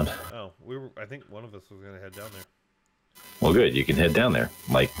respawned. Oh, I think one of us was going to head down there. Well, good. You can head down there.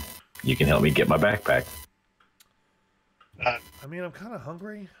 Like, you can help me get my backpack. I mean, I'm kind of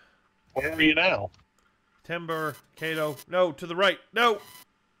hungry. Where are you now? Timber, Kato. No, to the right. No!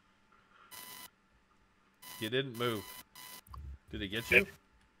 You didn't move. Did it get you?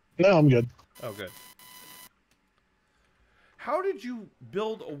 No, I'm good. Oh, good. How did you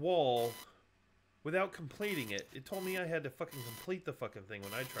build a wall without completing it? It told me I had to fucking complete the fucking thing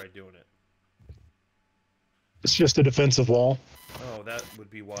when I tried doing it. It's just a defensive wall. Oh, that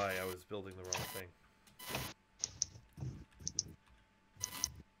would be why I was building the wrong thing.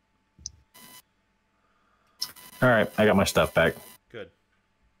 All right, I got my stuff back. Good.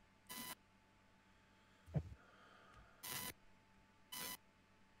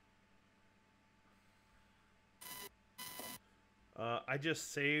 I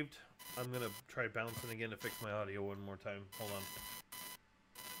just saved. I'm going to try bouncing again to fix my audio one more time. Hold on.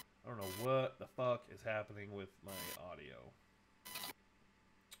 I don't know what the fuck is happening with my audio.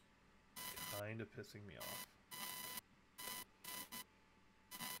 Kind of pissing me off.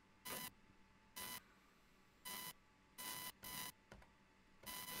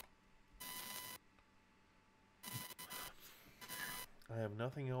 I have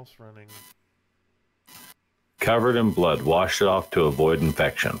nothing else running. Covered in blood. Wash it off to avoid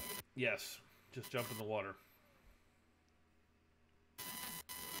infection. Yes. Just jump in the water.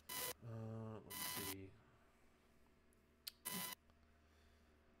 Let's see.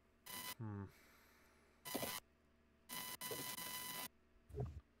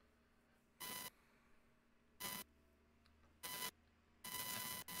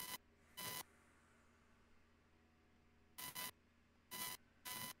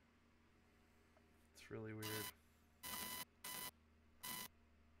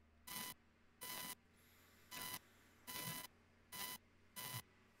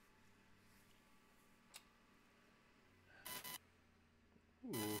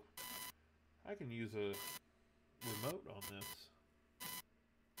 can use a remote on this.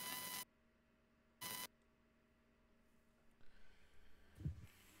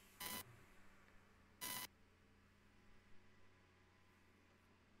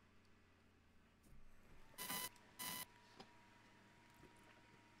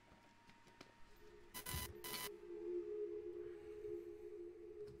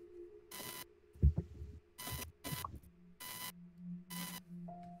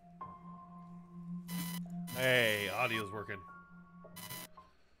 Hey, audio's working.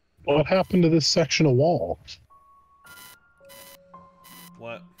 What happened to this section of wall?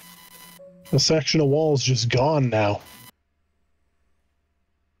 What? The section of wall is just gone now.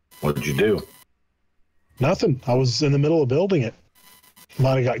 What did you do? Nothing. I was in the middle of building it.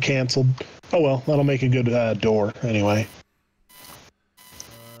 Might have got canceled. Oh well, that'll make a good door anyway.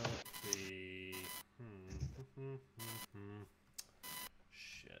 Let's see.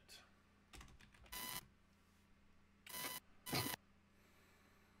 Shit.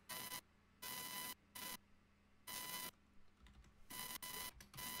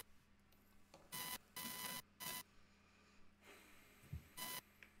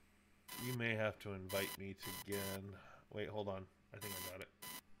 You may have to invite me to again. Wait, hold on. I think I got it.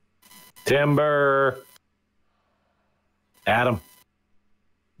 Timber. Adam.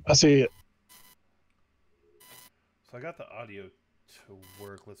 I see it. So I got the audio to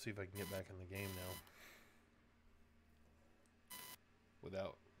work. Let's see if I can get back in the game now.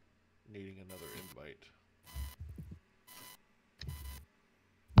 Without needing another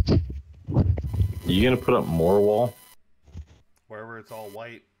invite. You gonna put up more wall? Wherever it's all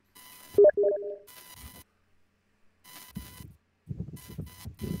white.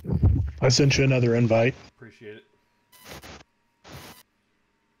 I sent you another invite. Appreciate it.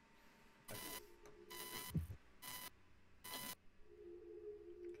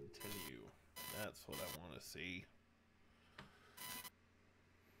 Continue. That's what I want to see.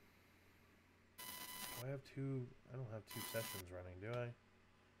 Do I have two? I don't have two sessions running, do I?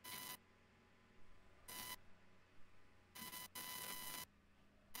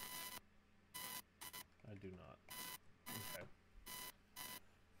 I do not. Okay.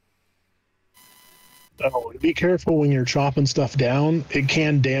 Oh, be careful when you're chopping stuff down. It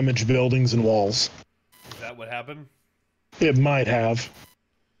can damage buildings and walls. Is that what happened? It might have.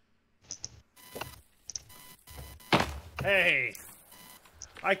 Hey!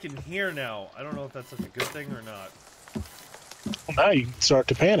 I can hear now. I don't know if that's such a good thing or not. Well, now you can start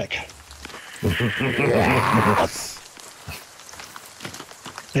to panic.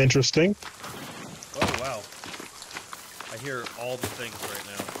 Interesting. Oh, wow. I hear all the things right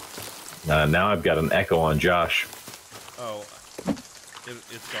now. Now I've got an echo on Josh. Oh,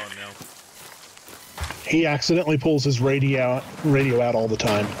 it's gone now. He accidentally pulls his radio out all the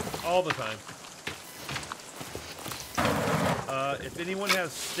time. All the time. If anyone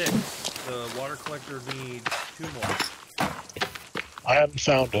has sticks, the water collector needs 2 more. I haven't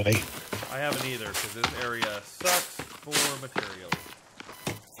found any. I haven't either, because this area sucks for materials.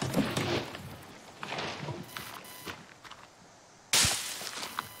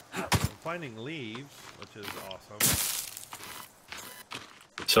 I'm finding leaves, which is awesome.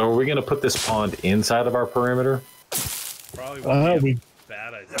 So are we going to put this pond inside of our perimeter? Probably would be we a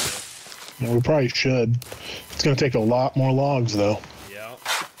bad idea. we probably should. It's going to take a lot more logs, though. Yeah.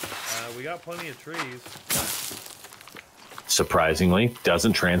 We got plenty of trees. Surprisingly,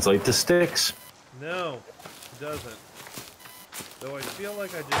 doesn't translate to sticks. No, it doesn't. Though I feel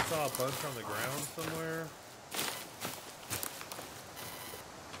like I just saw a bunch on the ground somewhere.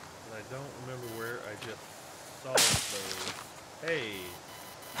 And I don't remember where I just saw those. Hey.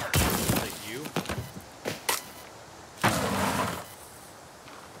 Like you.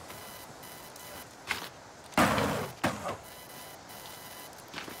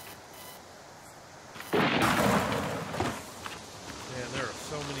 Man, there are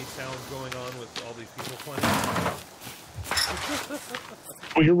so many sounds going on with all these people playing.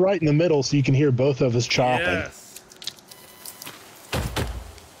 Well, you're right in the middle, so you can hear both of us chopping. Yes.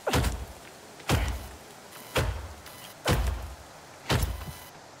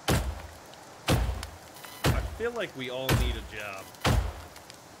 I feel like we all need a job.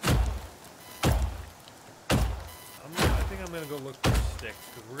 I think I'm gonna go look for sticks,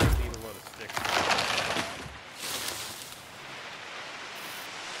 because we're gonna need a lot of sticks.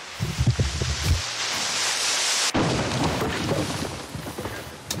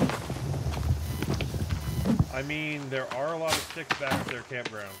 I mean, there are a lot of sticks back at their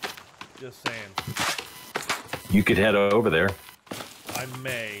campground. Just saying. You could head over there. I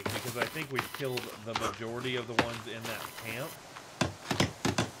may, because I think we've killed the majority of the ones in that camp.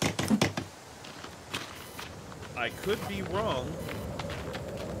 I could be wrong.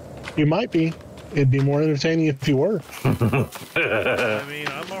 You might be. It'd be more entertaining if you were. I mean,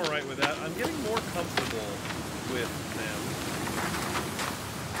 I'm all right with that. I'm getting more comfortable with them.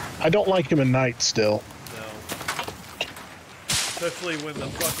 I don't like him at night still. No. Especially when the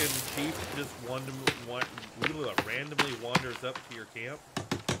fucking chief just randomly wanders up to your camp.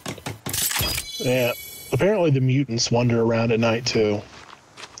 Yeah. Apparently the mutants wander around at night too.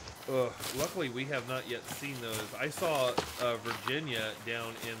 Luckily, we have not yet seen those. I saw Virginia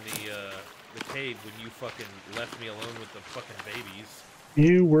down in the cave when you fucking left me alone with the fucking babies.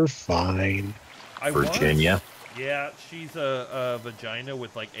 You were fine. Virginia? Yeah, she's a vagina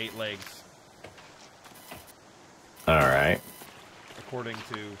with like 8 legs. Alright. According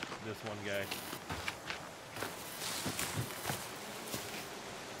to this one guy.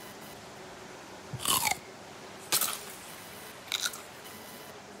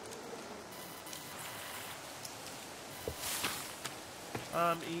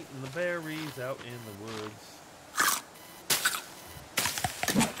 I'm eating the berries out in the woods.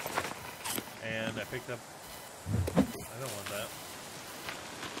 And I picked up... I don't want that.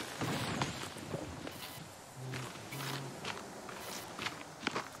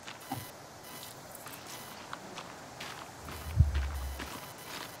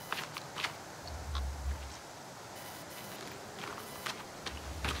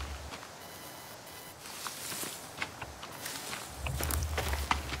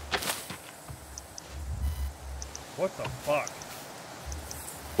 What the fuck?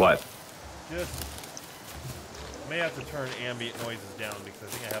 What? Just... I may have to turn ambient noises down because I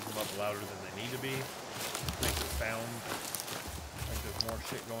think I have them up louder than they need to be. Makes it sound like there's more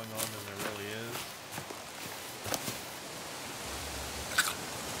shit going on than there really is.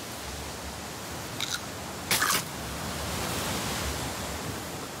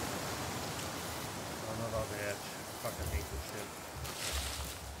 I don't know about that. I fucking hate this shit.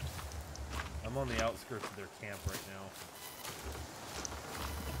 I'm on the outskirts of their camp right now.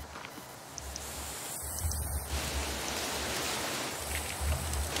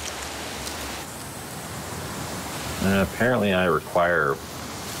 Apparently I require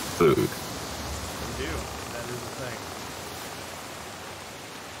food. You do. That is the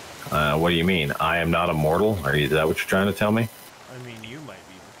thing. What do you mean? I am not immortal? Is that what you're trying to tell me? I mean, you might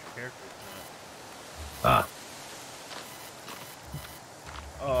be, but your character's Ah.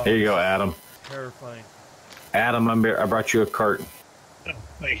 not. Oh, Here you go, Adam. terrifying. Adam, I brought you a cart. Oh,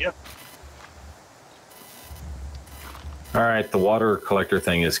 thank you. Alright, the water collector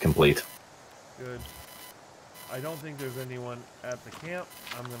thing is complete. Good. I don't think there's anyone at the camp.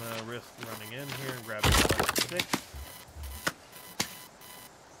 I'm gonna risk running in here and grabbing some sticks.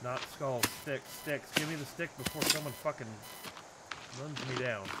 Not skulls, sticks. Give me the stick before someone fucking runs me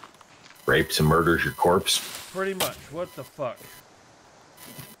down. Rapes and murders your corpse. Pretty much. What the fuck?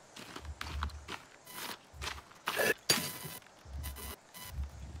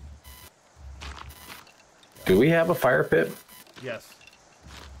 Do we have a fire pit? Yes.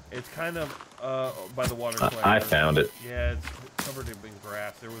 It's kind of by the water collector. I found it. Yeah, it's covered in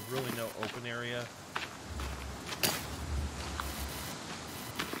grass. There was really no open area.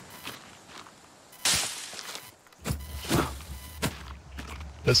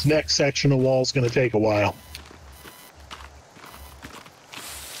 This next section of wall is going to take a while.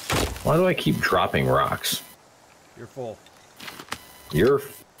 Why do I keep dropping rocks? You're full. You're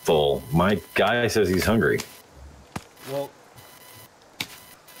full. My guy says he's hungry. Well,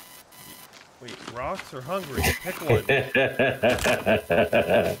 wait, rocks or hungry? Pick one.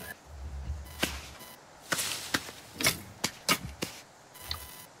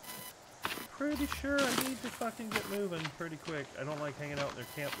 Pretty sure I need to fucking get moving pretty quick. I don't like hanging out in their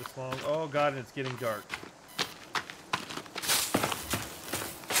camp this long. Oh god, and it's getting dark.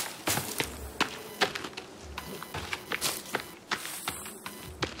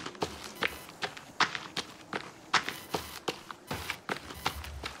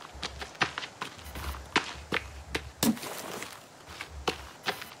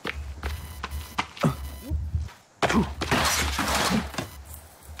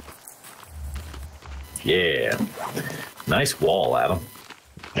 Yeah. Nice wall, Adam.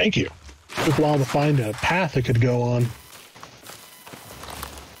 Thank you. Took a while to find a path it could go on.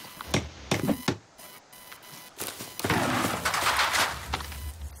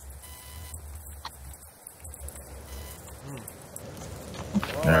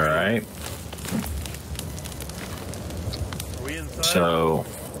 All right. Are we inside? So,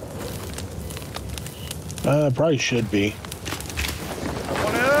 Probably should be.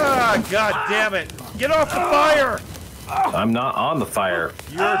 Ah, god damn it! Get off the fire! I'm not on the fire.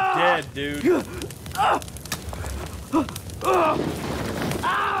 You're dead, dude.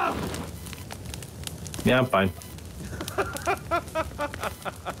 Yeah, I'm fine.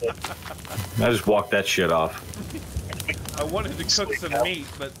 I just walked that shit off. I wanted to cook some meat,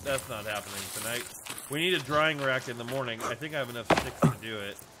 but that's not happening tonight. We need a drying rack in the morning. I think I have enough sticks to do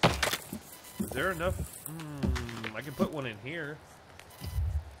it. Is there enough? I can put one in here.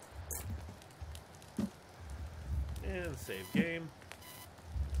 And save game.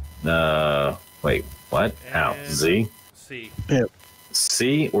 Wait, what? Ow. And Z? C. Yep.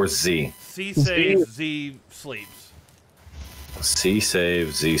 C or Z? C saves, Z sleeps. C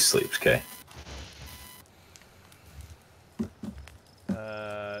saves, Z sleeps. Okay.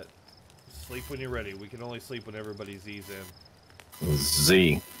 Sleep when you're ready. We can only sleep when everybody Z's in.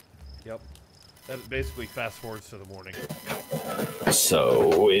 Z. Yep. That basically fast forwards to the morning.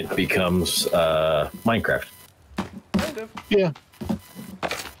 So it becomes Minecraft. Kind of. Yeah.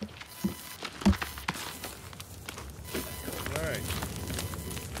 Alright.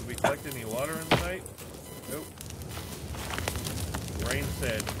 Did we collect any water in the night? Nope. Rain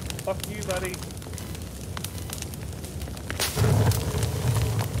said, fuck you, buddy.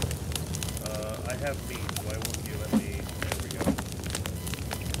 I have meat. Why won't you let me? There we go.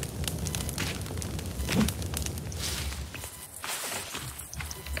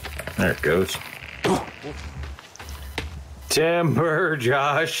 There it goes. Timber,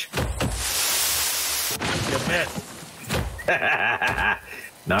 Josh. You missed.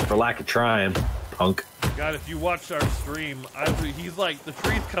 Not for lack of trying, punk. God, if you watched our stream, he's like, the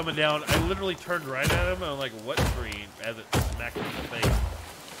tree's coming down. I literally turned right at him, and I'm like, what tree? As it smacked me in the face.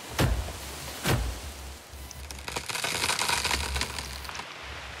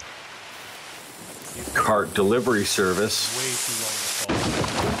 Cart delivery service. Way too long to fall.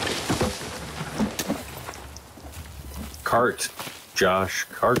 Cart. Josh,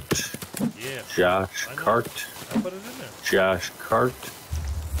 cart. Yeah. Josh, cart. I put it in there. Josh, cart.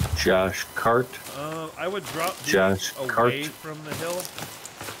 Josh, cart. I would drop these Josh, away cart. from the hill.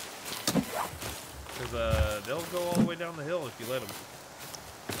 Because they'll go all the way down the hill if you let them.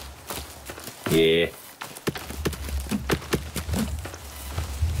 Yeah.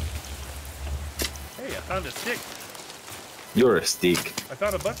 Hey, I found a stick. You're a stick. I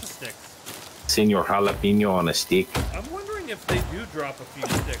found a bunch of sticks. Senor Jalapeno on a stick. I'm wondering if they do drop a few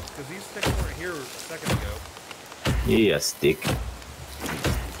sticks, because these sticks weren't here a second ago. Yeah, stick.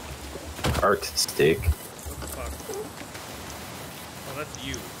 Cart stick. What the fuck? Oh, that's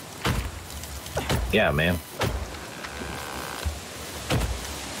you. Yeah, man.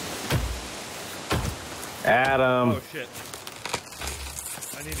 Adam. Oh, shit.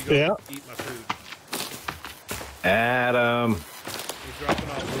 I need to go eat my food. Adam. He's dropping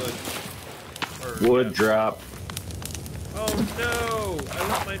off wood. Wood drop. Oh, no! I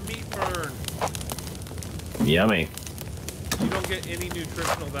let my meat burn. Yummy. You don't get any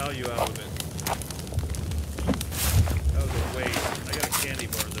nutritional value out of it. That was a waste. I got a candy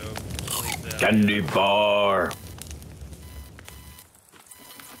bar, though. I'll eat that. Candy bar.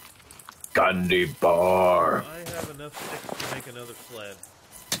 Candy bar. I have enough sticks to make another sled.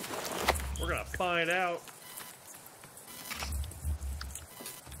 We're gonna find out.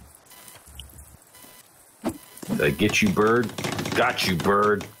 Did I get you, bird? Got you,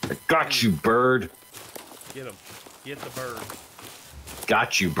 bird. I got you, bird. Get him. Get the bird.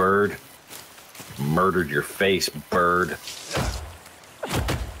 Got you, bird. Murdered your face, bird.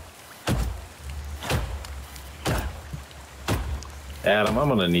 Adam, I'm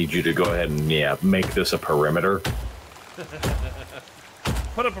gonna need you to go ahead and, make this a perimeter.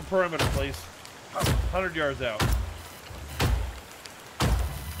 Put up a perimeter, please. 100 yards out.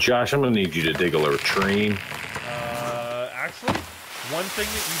 Josh, I'm gonna need you to dig a latrine. Actually, one thing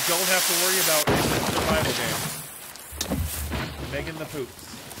that you don't have to worry about in this survival game. Making the poops.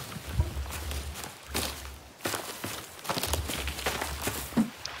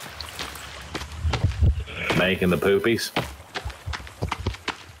 Making the poopies.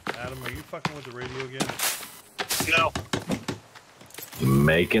 Adam, are you fucking with the radio again? No.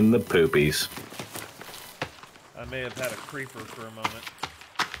 Making the poopies. I may have had a creeper for a moment.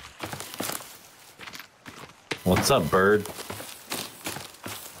 What's up, bird?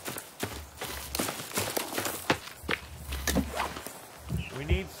 We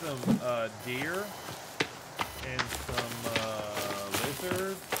need some deer and some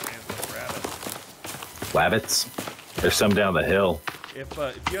lizards and some rabbits. Rabbits? There's some down the hill. If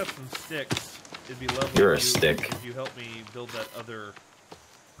you have some sticks, it'd be lovely. You're a if stick. If you help me build that other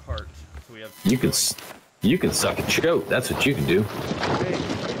cart, so we have. You can suck a choke. That's what you can do. Hey.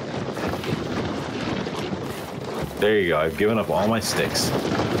 There you go. I've given up all my sticks.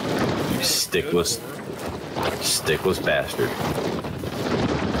 You stickless. Stickless bastard.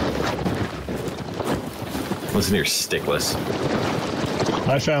 Listen here, Stickless.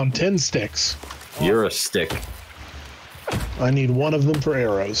 I found 10 sticks. You're a stick. I need one of them for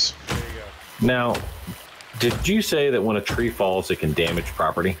arrows. There you go. Now, did you say that when a tree falls, it can damage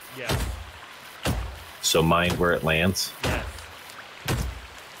property? Yes. So mind where it lands? Yes.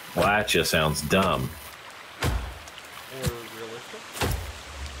 Well, that just sounds dumb. Or realistic?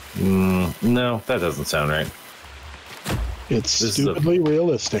 No, that doesn't sound right. It's stupidly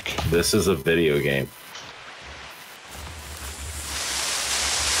realistic. This is a video game.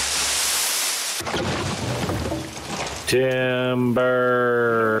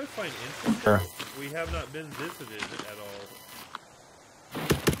 Timber. I find interesting. We have not been visited at all.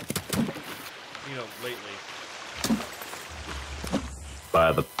 You know, lately.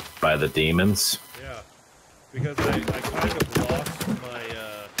 By the demons. Yeah, because I kind of lost my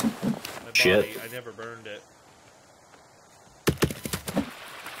Shit. body. I never burned it.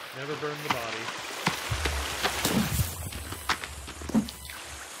 Never burned the body.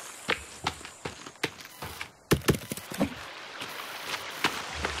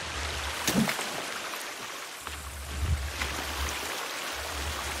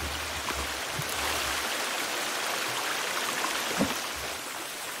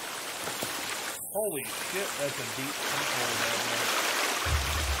 Holy shit, that's a deep sinkhole down there.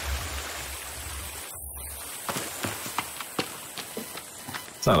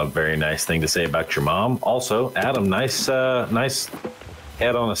 It's not a very nice thing to say about your mom. Also, Adam, nice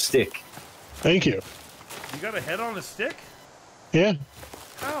head on a stick. Thank you. You got a head on a stick? Yeah,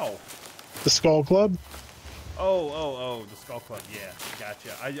 How? the Skull Club. Oh, the Skull Club. Yeah,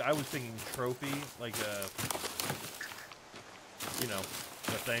 gotcha. I was thinking trophy, like you know,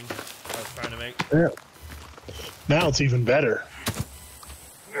 the thing I was trying to make. Yeah. Now it's even better.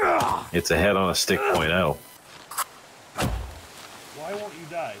 It's a head on a stick .0. Why won't you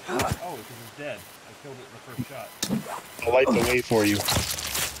die? Oh, because it's dead. I killed it in the first shot. I'll light the way for you.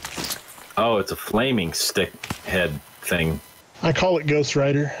 Oh, it's a flaming stick head thing. I call it Ghost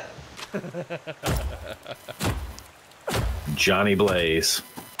Rider. Johnny Blaze.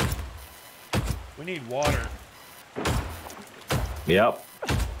 We need water. Yep.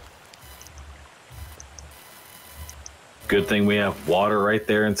 Good thing we have water right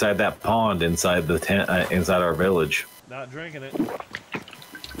there inside that pond inside the tent, inside our village. Not drinking it.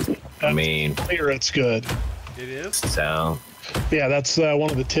 I mean, Clear, it's good. It is? sound. Yeah, that's one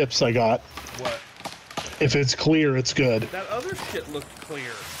of the tips I got. What? If it's clear, it's good. That other shit looked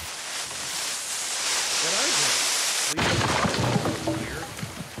clear. What I drank. Clear.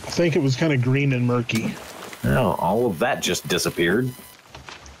 I think it was kind of green and murky. No, all of that just disappeared.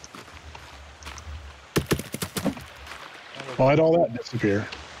 Why'd all that disappear?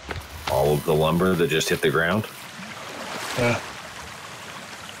 All of the lumber that just hit the ground. Yeah.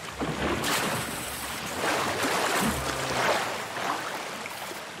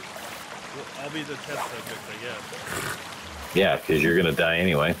 Well, I'll be the test subject, I guess. Yeah, because you're gonna die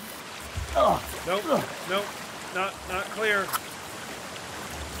anyway. Nope, not clear.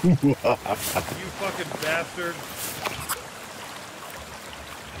 You fucking bastard.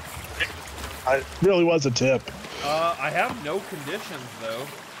 It really was a tip. I have no conditions though.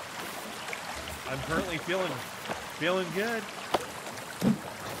 I'm currently feeling good.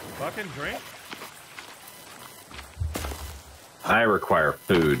 Fucking drink. I require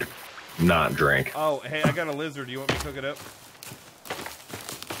food, not drink. Oh, hey, I got a lizard. Do you want me to cook it up?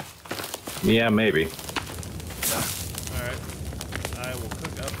 Yeah, maybe. Alright. I will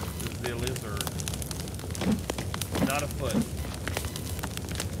cook up the lizard. Not a foot.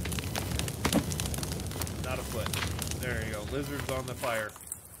 Not a foot. There you go. Lizard's on the fire.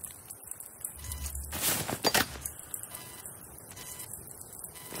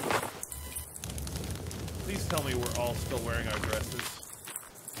 Please tell me we're all still wearing our dresses.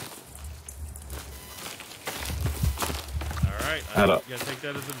 Alright, I'm gonna take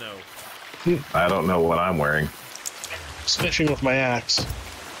that as a no. I don't know what I'm wearing. Just fishing with my axe.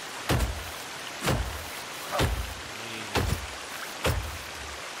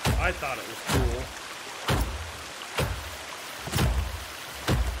 I thought it was cool.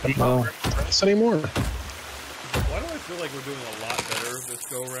 I'm not wearing dress anymore. Why do I feel like we're doing a lot better this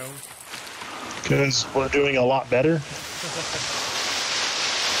go around? Because we're doing a lot better.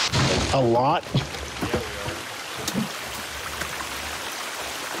 A lot? Yeah, we are.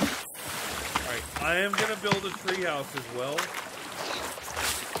 Alright, I am gonna build a treehouse as well.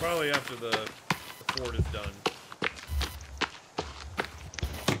 Probably after the fort is done.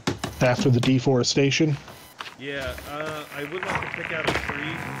 After the deforestation? Yeah, I would like to pick out a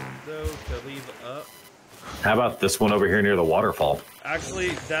tree, though, to leave up. How about this one over here near the waterfall? Actually,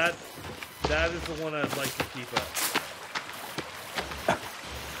 that is the one I'd like to keep up.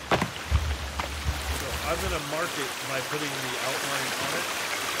 So I'm going to mark it by putting the outline on it.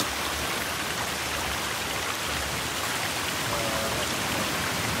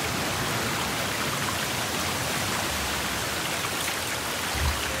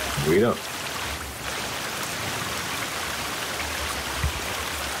 We don't.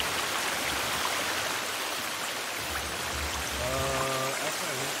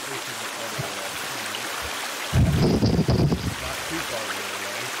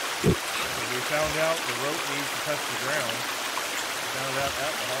 Found out the rope needs to touch the ground. Found out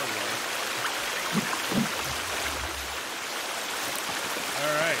that the hard way.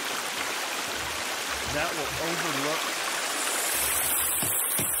 Alright. That will overlook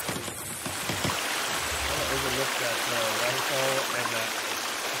that waterfall and that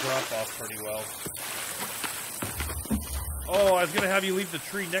drop off pretty well. Oh, I was gonna have you leave the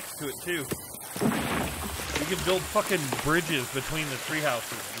tree next to it too. We can build fucking bridges between the tree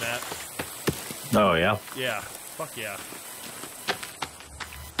houses, Matt. Oh, yeah? Yeah. Fuck yeah.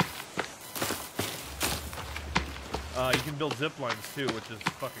 You can build zip lines too, which is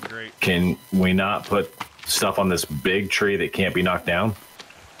fucking great. Can we not put stuff on this big tree that can't be knocked down?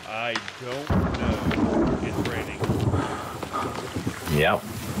 I don't know. It's raining. Yep.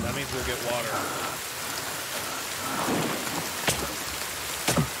 That means we'll get water.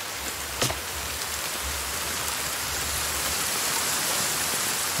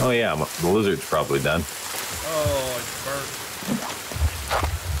 Oh yeah, the lizard's probably done. Oh, it's burnt.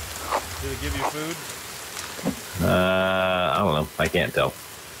 Did it give you food? I don't know. I can't tell.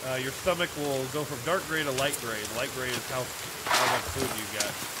 Your stomach will go from dark gray to light gray. Light gray is how much food you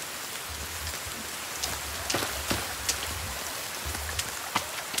got.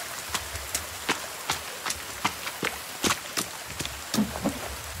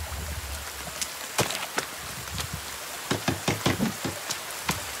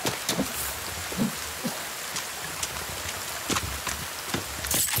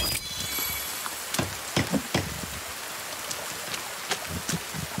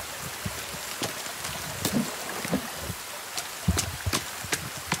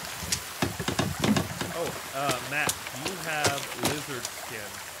 Matt, do you have lizard skin?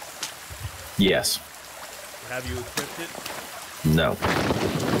 Yes. Have you equipped it? No.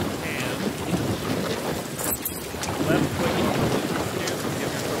 And left click on the lizard skin and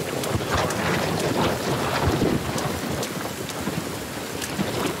give yourself a little bit of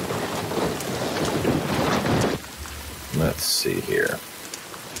armor. Let's see here.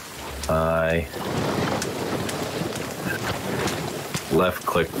 I left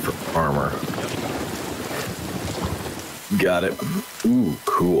click for armor. Got it. Ooh,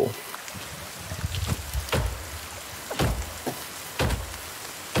 cool.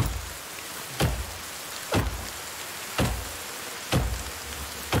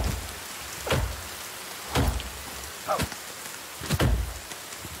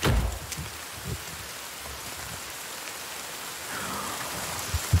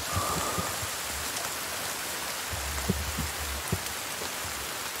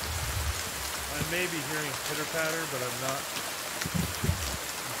 I may be hearing pitter-patter, but I'm not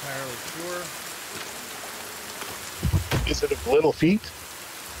entirely sure. Is it of little feet?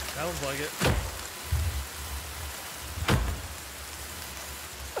 Sounds like it.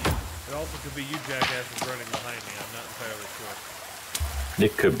 It also could be you jackasses running behind me. I'm not entirely sure.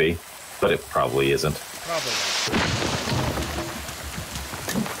 It could be, but it probably isn't. Probably not.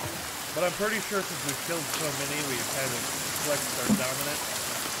 But I'm pretty sure since we've killed so many, we've kind of flexed our dominance.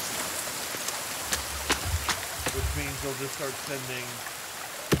 Which means they'll just start sending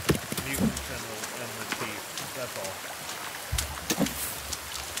mutants and the thief. That's all.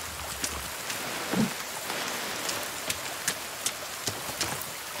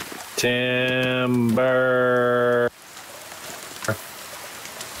 Timber.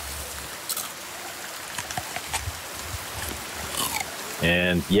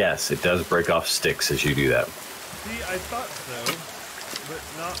 And yes, it does break off sticks as you do that. See, I thought so, but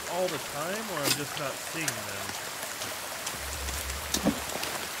not all the time, or I'm just not seeing them.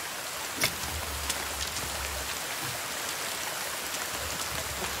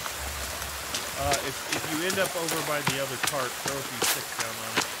 If you end up over by the other cart, throw a few sticks down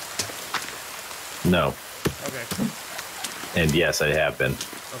on it. No. Okay. And yes, I have been.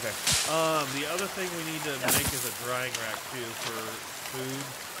 Okay. The other thing we need to make is a drying rack too for food.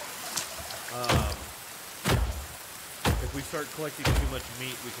 If we start collecting too much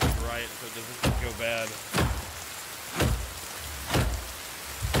meat, we can dry it so it doesn't go bad.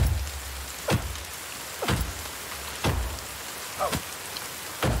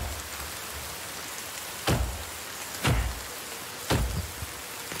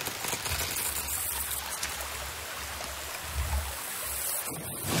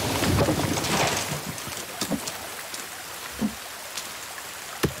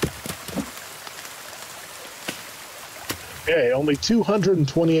 Okay, only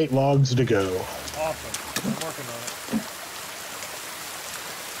 228 logs to go. Awesome. I'm working on it.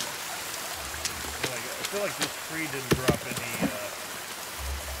 I feel like this tree didn't drop any sticks.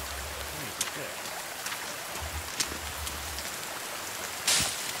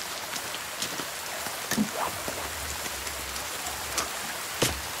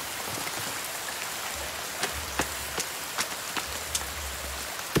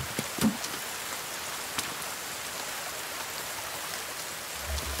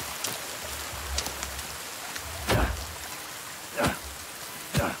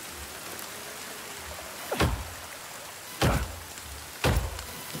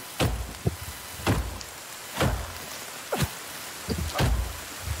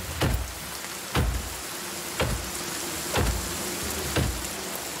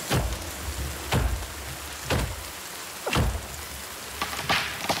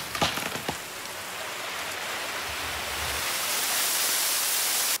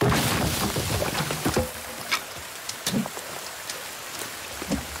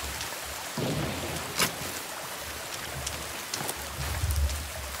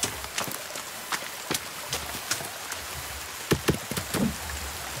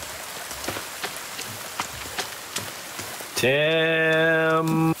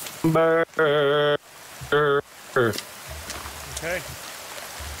 Timber. Okay.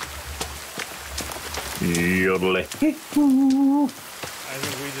 Yodely. I think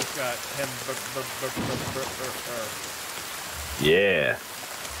we just got Yeah.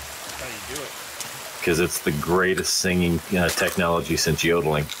 That's how you do it. Because it's the greatest singing technology since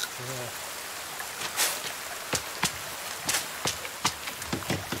yodeling. Yeah.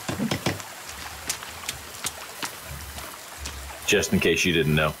 Just in case you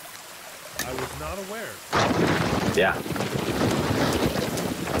didn't know. I was not aware. Yeah.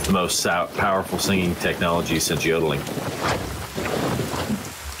 It's the most powerful singing technology since yodeling.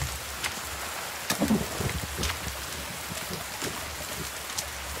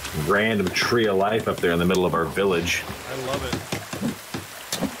 Random tree of life up there in the middle of our village. I love it.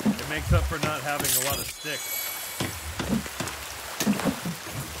 It makes up for not having a lot of sticks.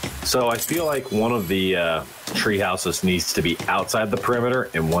 So I feel like one of the tree houses needs to be outside the perimeter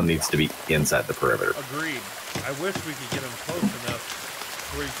and one needs to be inside the perimeter. Agreed. I wish we could get them close enough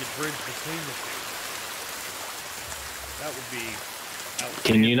where you could bridge between the two. That would be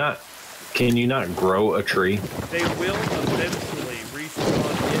outstanding. Can you not grow a tree? They will eventually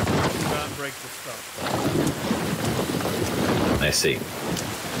respawn if you do not break the stump. I see.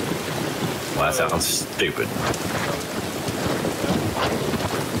 Well, that sounds stupid.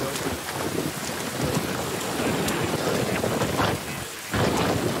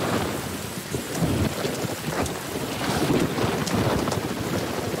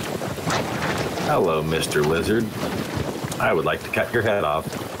 Hello, Mr. Lizard. I would like to cut your head off.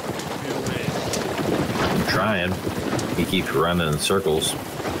 I'm trying. He keeps running in circles.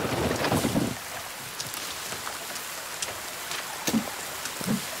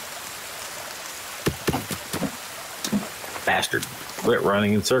 Bastard. Quit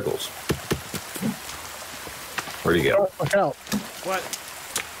running in circles. Where'd he go? Oh, look out. What?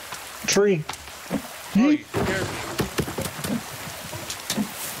 Tree. Oh, you scared me.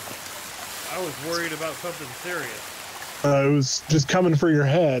 I was worried about something serious. It was just coming for your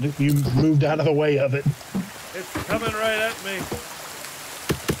head. You moved out of the way of it. It's coming right at me.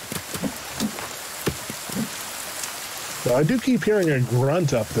 So I do keep hearing a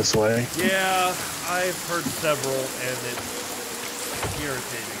grunt up this way. Yeah, I've heard several, and it's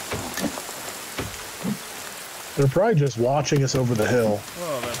irritating. They're probably just watching us over the hill.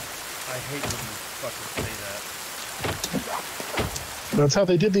 Oh, I hate when you fucking say that. That's how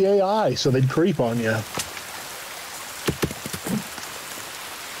they did the AI, so they'd creep on you.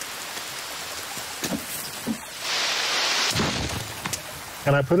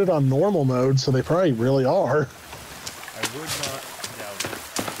 And I put it on normal mode, so they probably really are. I would not doubt it.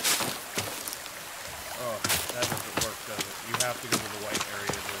 Oh, that doesn't work, does it? You have to go to the white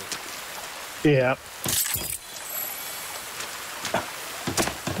area to... Yeah.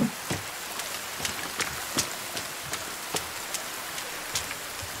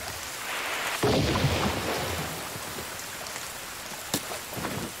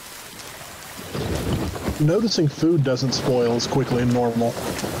 Noticing food doesn't spoil as quickly as normal.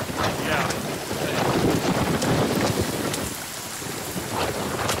 Yeah.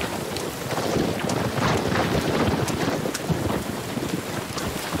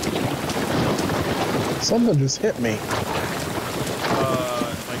 Something just hit me.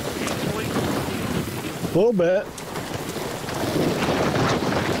 Like painfully? A little bit.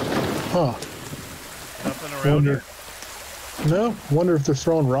 Huh. Nothing around here? No, wonder if they're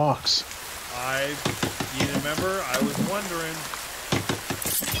throwing rocks. You remember? I was wondering.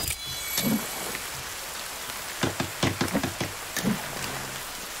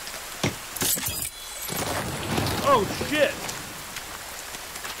 Oh shit!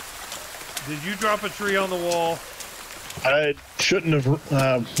 Did you drop a tree on the wall? I shouldn't have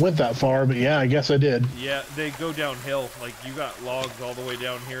went that far, but yeah, I guess I did. Yeah, they go downhill. Like, you got logs all the way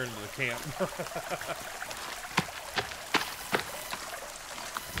down here into the camp.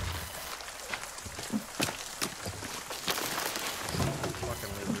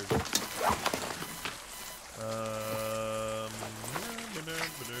 Fucking lizard.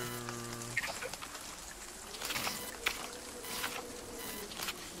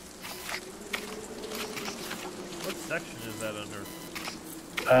 What section is that under?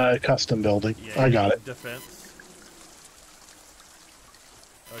 Custom building. Yeah, I got it. Defense.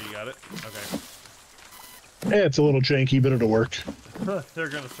 Oh, you got it? Okay. Yeah, it's a little janky, but it'll work. They're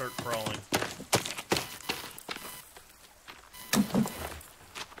gonna start crawling.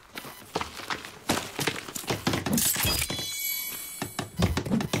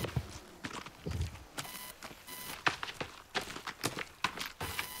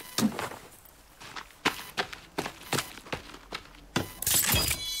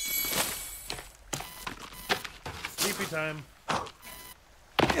 Sleepy time.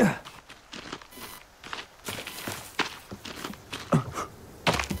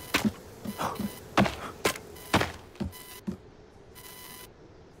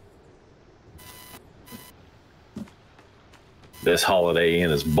 This Holiday Inn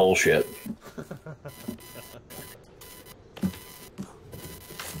is bullshit.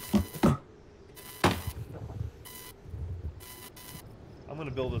 I'm gonna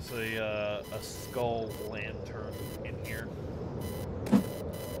build us a skull lantern in here.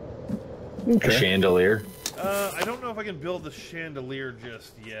 A chandelier. I don't know if I can build the chandelier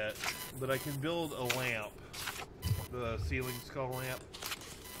just yet, but I can build a lamp. The ceiling skull lamp.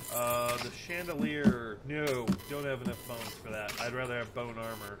 The chandelier, no, don't have enough bones for that. I'd rather have bone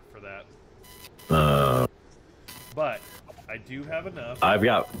armor for that. But I do have enough. I've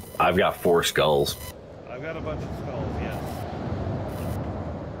got 4 skulls. I've got a bunch of skulls, yes.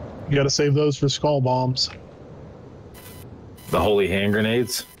 You got to save those for skull bombs. The holy hand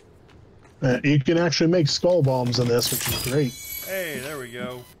grenades. You can actually make skull bombs in this, which is great. Hey, there we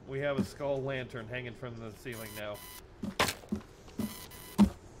go. We have a skull lantern hanging from the ceiling now.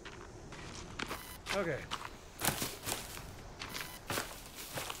 Okay.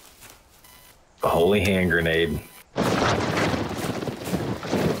 The holy hand grenade.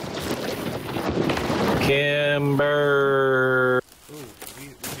 Kimber. Ooh, we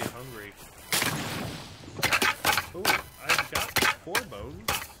get hungry. Ooh, I've got 4 bones.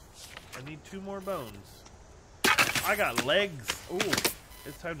 I need 2 more bones. I got legs. Ooh,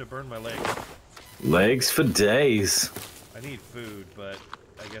 it's time to burn my legs. Legs for days. I need food, but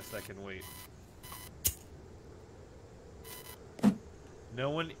I guess that can wait. No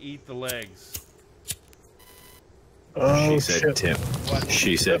one eat the legs. Oh, she said shit.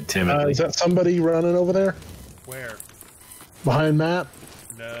 She said timidly. Is that somebody running over there? Where? Behind Matt?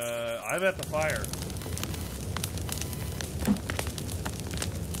 No, I'm at the fire.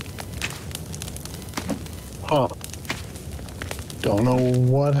 Huh. Don't know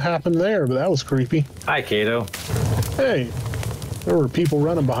what happened there, but that was creepy. Hi, Kato. Hey, there were people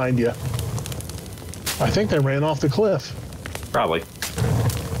running behind you. I think they ran off the cliff. Probably.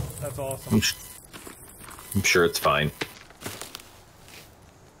 That's awesome. I'm sure it's fine.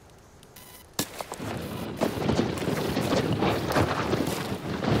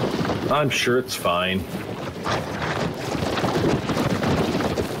 I'm sure it's fine.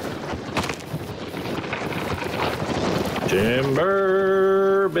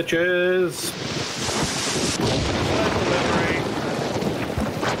 Timber, bitches.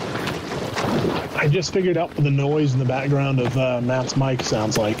 I just figured out what the noise in the background of Matt's mic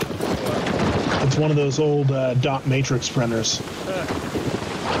sounds like. It's one of those old dot matrix printers. Alright,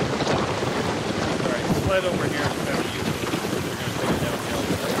 sled over here.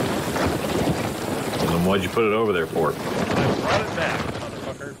 And then what'd you put it over there for? I brought it back,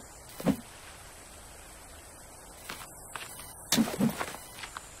 motherfucker.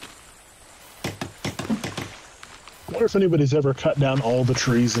 I wonder if anybody's ever cut down all the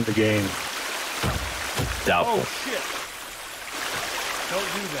trees in the game. Doubtful. Oh shit!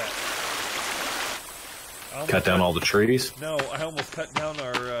 Don't do that. Cut down all the trees? No, I almost cut down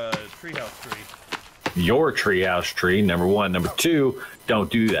our treehouse tree. Your treehouse tree, number 1. Number 2,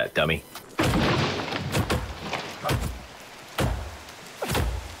 don't do that, dummy.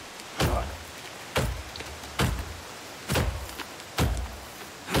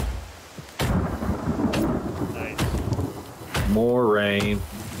 more rain.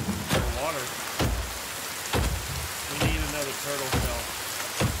 Water. We need another turtle shell.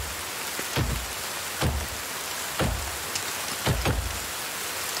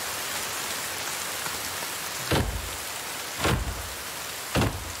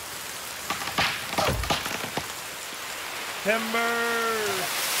 Timber!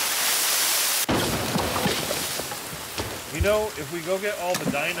 You know, if we go get all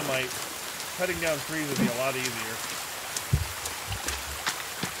the dynamite, cutting down trees would be a lot easier.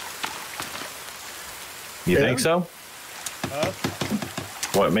 You think so? Huh?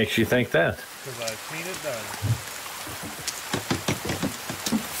 What makes you think that? Because I've seen it done.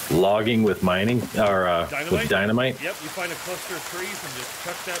 Logging with mining or Dynamite? with dynamite? Yep, you find a cluster of trees and just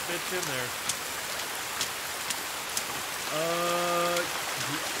chuck that bitch in there.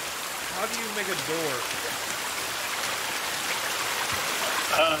 How do you make a door?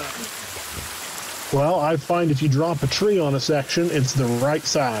 Well, I find if you drop a tree on a section, it's the right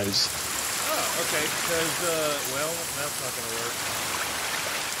size. Oh, okay, because, well, that's not going to work.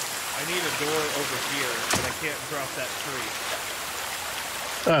 I need a door over here, but I can't drop that tree.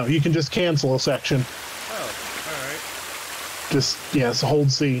 Oh, you can just cancel a section. Oh, alright. Just, yes,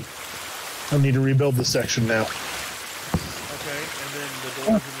 hold C. I need to rebuild this section now. Okay, and then the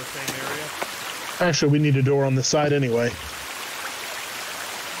door's in the same area? Actually, we need a door on this side anyway.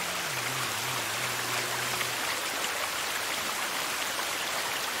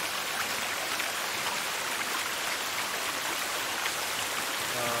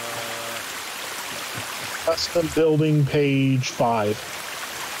 Custom building, page 5.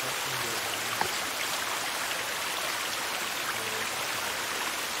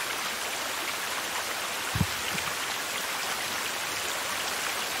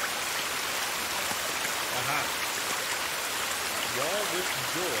 Aha. Wall with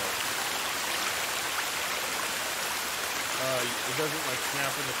door. It doesn't like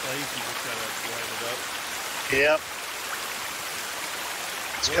snap into place, you just gotta line it up. Yep.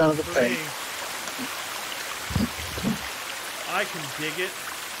 It's kind of the For pain. me, I can dig it.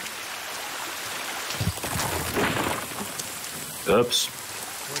 Oops.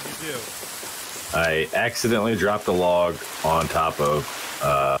 What'd you do? I accidentally dropped a log on top of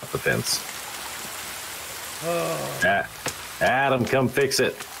the fence. Oh, Adam, come fix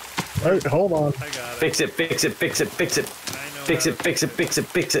it. Wait, hold on. I got it. Fix it, fix it, fix it, fix it. I know Fix how it, to fix it, fix it,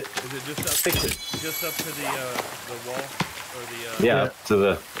 fix it. Is it just up? Fix it. Just up to the wall or the Yeah, to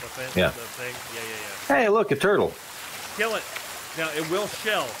the. the fence, Yeah. the thing? Yeah. Hey, look, a turtle. Kill it. Now it will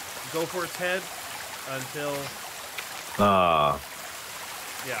shell. Go for its head until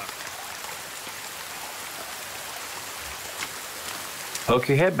yeah. Poke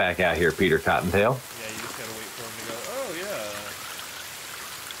your head back out here, Peter Cottontail. Yeah, you just gotta wait for him to go. Oh yeah.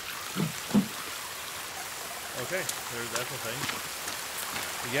 Okay, that's a thing.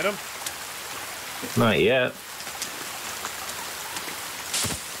 You get him? Not yet.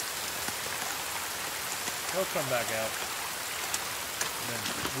 He'll come back out. And then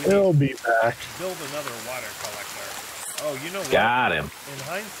we He'll need be back. to build another water collector. Oh, you know what? Got him. In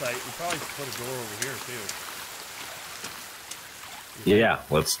hindsight, we probably should put a door over here too. Yeah,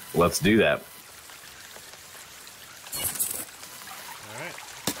 let's do that. All right.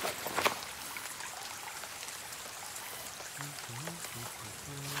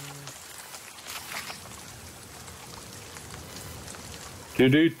 Do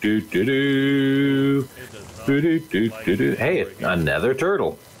do do do do. It does not Do do do like do do. it Hey, over here. another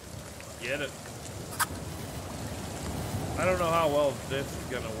turtle. Get it. I don't know how well this is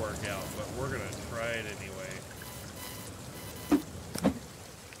gonna work out, but we're gonna try it anyway.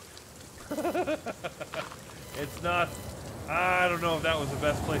 It's not. I don't know if that was the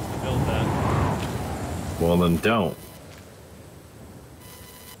best place to build that. Well, then don't.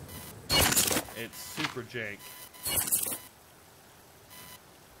 It's super jank.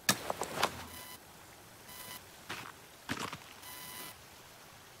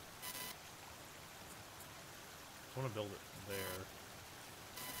 I want to build it there.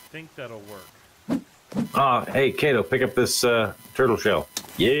 I think that'll work. Hey, Kato, pick up this turtle shell.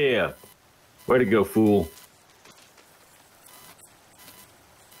 Yeah. Way to go, fool.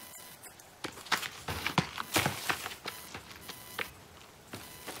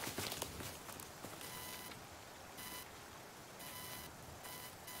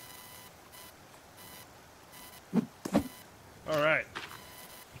 All right.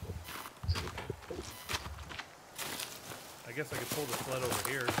 I guess I could pull the sled over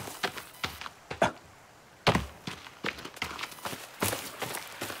here.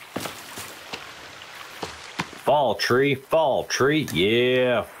 Fall tree,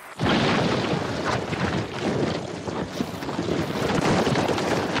 yeah.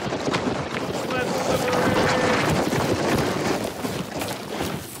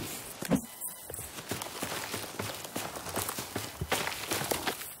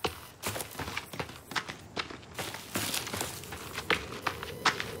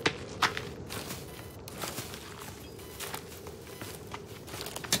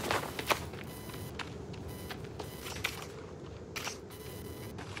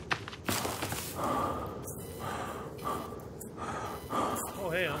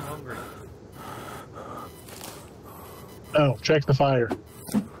 Oh, check the fire.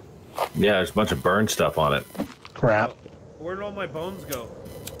 Yeah, there's a bunch of burn stuff on it. Crap. Oh, where did all my bones go?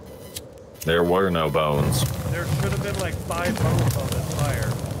 There were no bones. There should have been like 5 bones on this fire.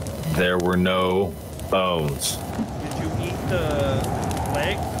 There were no bones. Did you eat the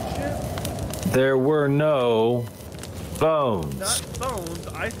legs and shit? There were no bones. Not bones.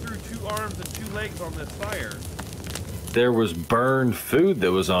 I threw 2 arms and 2 legs on this fire. There was burned food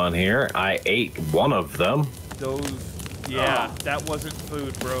that was on here. I ate one of them. Those, yeah, that wasn't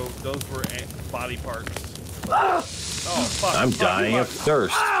food, bro. Those were body parts. Oh, fuck. I'm fuck, dying fuck. of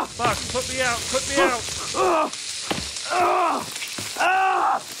thirst. Fuck, put me out, put me out.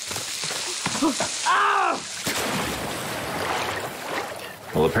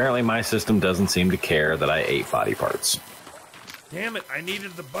 Well, apparently my system doesn't seem to care that I ate body parts. Damn it, I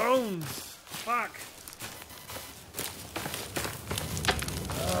needed the bones. Fuck.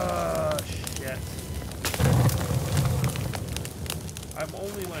 Shit. I'm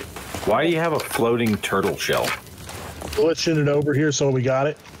only like... Why do you have a floating turtle shell? Glitching it over here so we got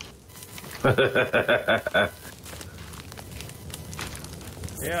it.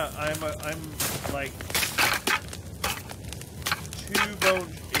 Yeah, I'm like 2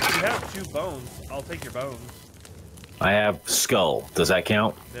 bones. If you have 2 bones, I'll take your bones. I have skull. Does that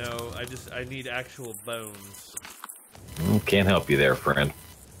count? No, I need actual bones. Can't help you there, friend.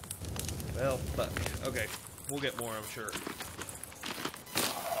 Well, fuck. Okay, we'll get more, I'm sure.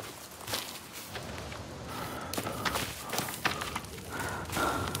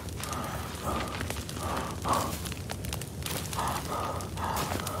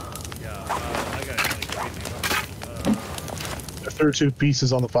 I got really crazy. I threw 2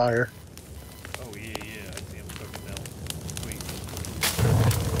 pieces on the fire. Oh, yeah, I see him cooking now. Sweet.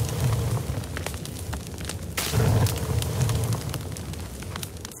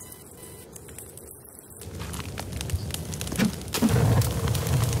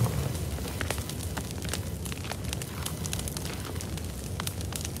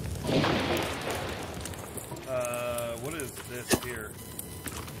 What is this here?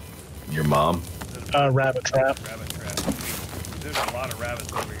 Your mom? Rabbit trap. Rabbit trap. Sweet. There's a lot of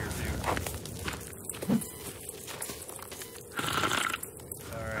rabbits over here, too.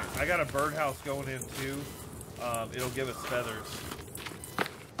 Alright, I got a birdhouse going in, too. It'll give us feathers.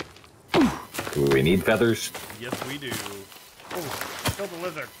 Do we need feathers? Yes, we do. Oh, kill the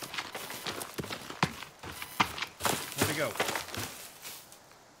lizard. Where'd he go?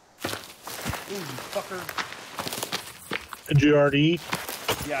 Ooh, you fucker. Did you already eat?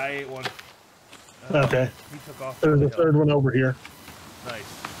 Yeah, I ate one. Okay. He took off. There's a third one over here. Nice.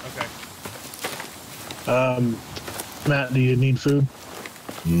 Okay. Matt, do you need food?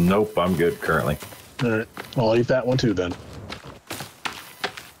 Nope, I'm good currently. All right. I'll eat that one too then.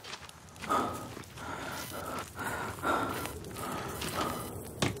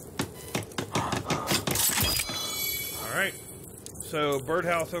 Alright. So,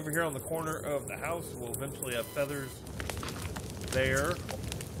 birdhouse over here on the corner of the house will eventually have feathers there.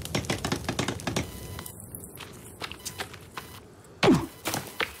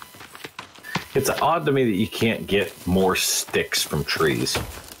 It's odd to me that you can't get more sticks from trees.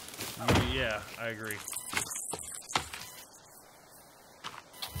 Yeah, I agree.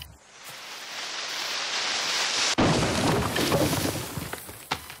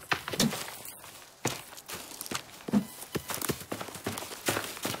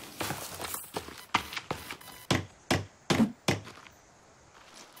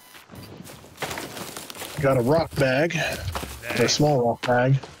 Got a rock bag. Or a small rock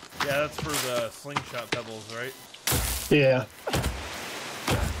bag. Yeah, that's for the slingshot pebbles, right? Yeah.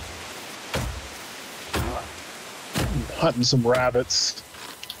 Hunting some rabbits.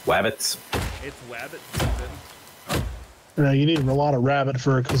 Wabbits? It's wabbit season. You need a lot of rabbit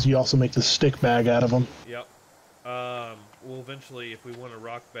fur because you also make the stick bag out of them. Yep. Well, eventually, if we want a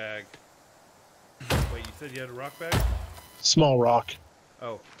rock bag... Wait, you said you had a rock bag? Small rock.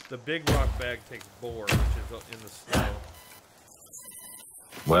 Oh, the big rock bag takes boar, which is in the snow.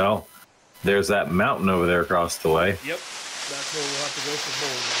 Well, there's that mountain over there across the way. Yep, that's where we'll have to go for boar.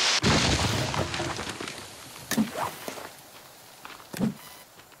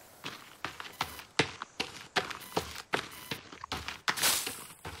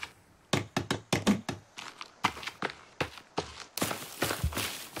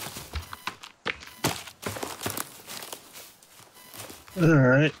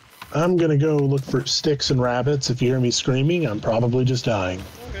 Alright. I'm gonna go look for sticks and rabbits. If you hear me screaming, I'm probably just dying.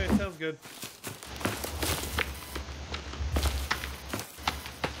 Okay, sounds good.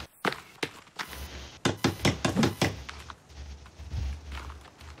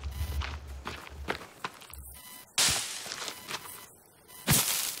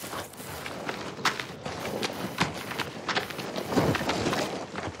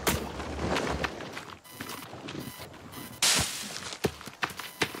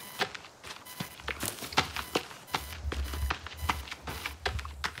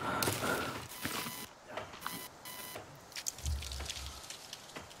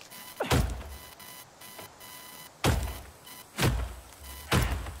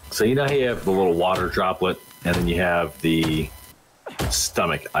 So you know how you have the little water droplet, and then you have the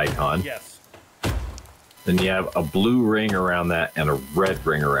stomach icon. Yes. Then you have a blue ring around that and a red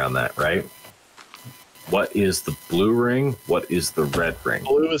ring around that, right? What is the blue ring? What is the red ring?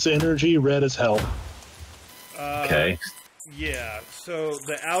 Blue is energy, red is health. Okay. Yeah, so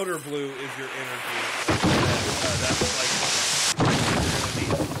the outer blue is your energy. That's like you're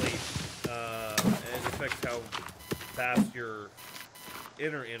gonna need sleep. And it affects how fast your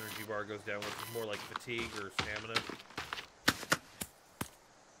inner energy bar goes down, which is more like fatigue or stamina.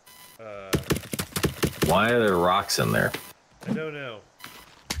 Why are there rocks in there? I don't know.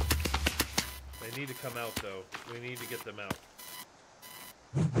 They need to come out, though. We need to get them out.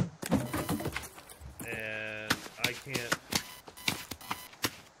 And I can't...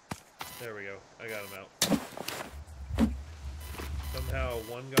 There we go. I got them out. Somehow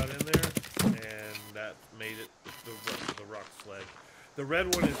one got in there, and that made it the rock sled. The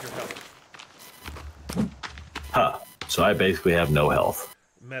red one is your health. Huh. So I basically have no health.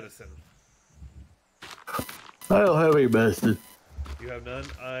 Medicine. I don't have any medicine. You have none?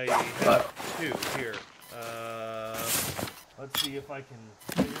 I have two here. Let's see if I can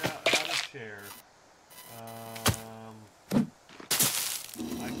figure out how to share.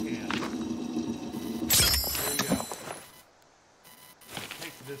 I can. There you go.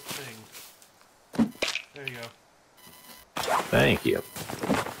 Take this thing. There you go. Thank you.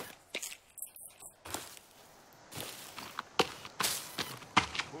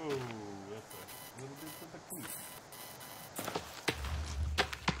 Whoa, that's a little bit of a key.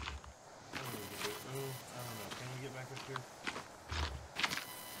 I don't know. Can we get back up here?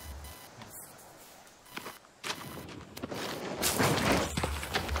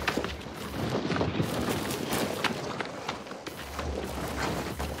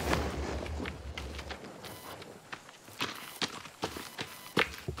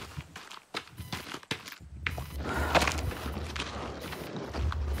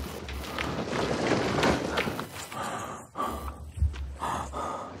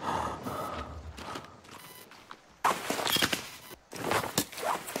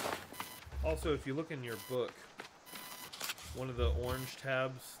 Also, if you look in your book, one of the orange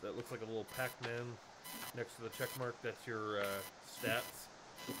tabs that looks like a little Pac-Man next to the check mark, that's your stats.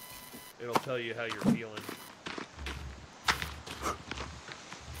 It'll tell you how you're feeling.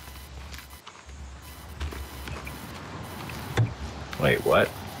 Wait,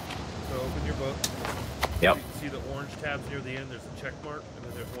 what? So open your book. Yep. See the orange tabs near the end? There's a check mark, and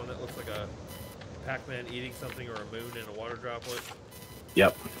then there's one that looks like a Pac-Man eating something or a moon in a water droplet.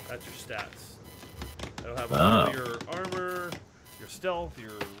 Yep. That's your stats. That'll have all your armor, your stealth,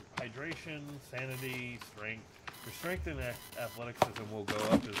 your hydration, sanity, strength. Your strength and athleticism will go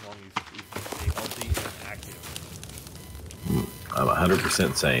up as long as you stay healthy and active. I'm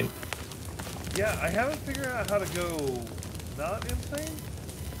 100% sane. Yeah, I haven't figured out how to go not insane.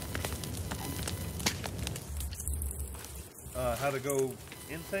 How to go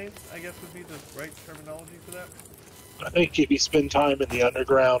insane, I guess would be the right terminology for that. I think if you spend time in the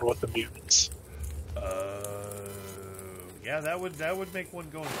underground with the mutants. Yeah, that would make one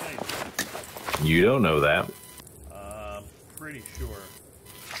go insane. You don't know that. Pretty sure.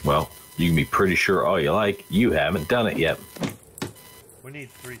 Well, you can be pretty sure all you like. You haven't done it yet. We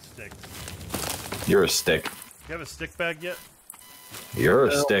need 3 sticks. You're a stick. You have a stick bag yet? You're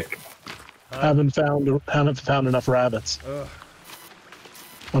a stick. Haven't found enough rabbits. Ugh.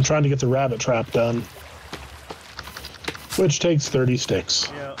 I'm trying to get the rabbit trap done, which takes 30 sticks.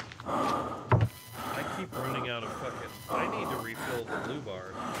 Yeah. I keep running out of fucking... I need to refill the blue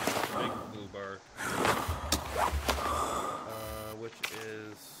bar. Make the blue bar. Which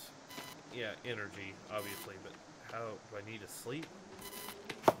is... Yeah, energy, obviously, but how... Do I need to sleep?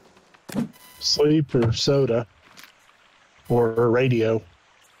 Sleep or soda. Or a radio.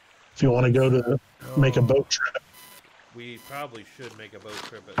 If you want to go to make a boat trip. We probably should make a boat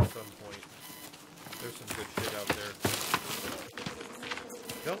trip at some point. There's some good shit out there.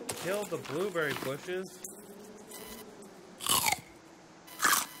 Don't kill the blueberry bushes.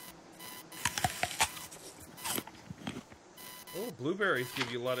 Oh, blueberries give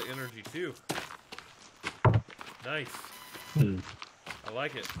you a lot of energy too. Nice. I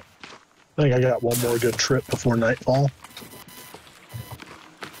like it. I think I got one more good trip before nightfall.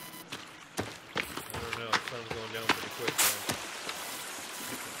 I don't know. Sun's going down pretty quick,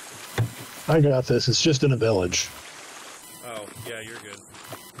 man. I got this. It's just in a village. Oh, yeah, you're good.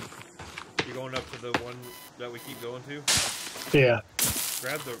 You going up to the one that we keep going to? Yeah.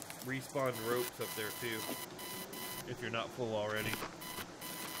 Grab the respawn ropes up there too, if you're not full already.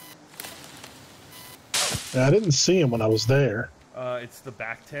 I didn't see him when I was there. It's the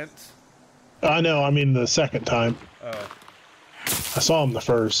back tent. I know. I mean, the second time. Oh. I saw him the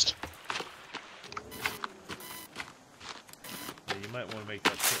first. Yeah, you might want to make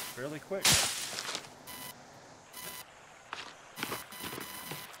that trip fairly quick.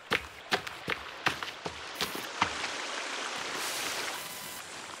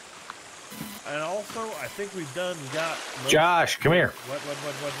 And also, I think we've got... Josh, come here. What?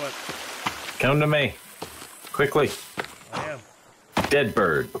 Come to me. Quickly. I am. Dead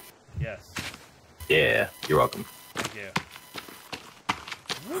bird. Yes. Yeah, you're welcome. Thank you.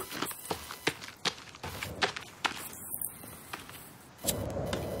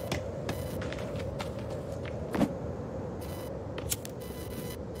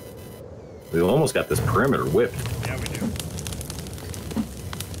 We almost got this perimeter whipped. Yeah, we do.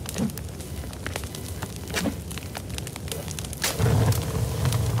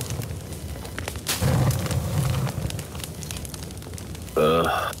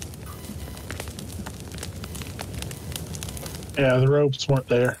 Yeah, the ropes weren't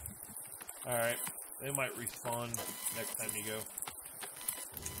there. Alright. They might respawn next time you go.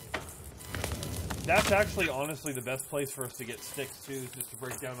 That's actually, honestly, the best place for us to get sticks, too, is just to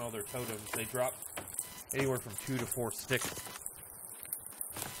break down all their totems. They drop anywhere from 2 to 4 sticks.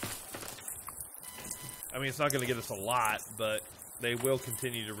 I mean, it's not going to get us a lot, but they will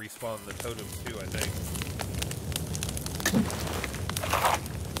continue to respawn the totems, too, I think.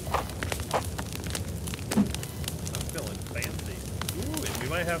 I'm feeling fancy. Ooh, and we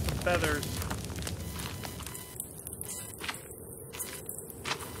might have some feathers.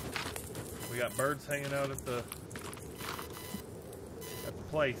 We got birds hanging out at the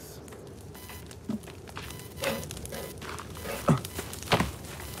place.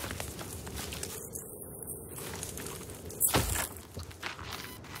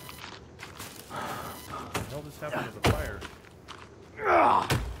 What the hell just happened to the fire?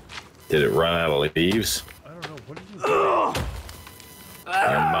 Did it run out of leaves? I don't know. What did you do?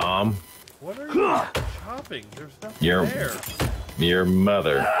 Your mom? What are you chopping? There's nothing there. Your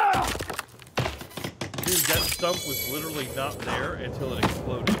mother. Dude, that stump was literally not there until it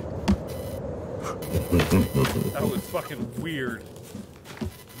exploded. That was fucking weird.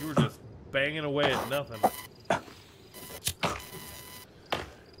 You were just banging away at nothing.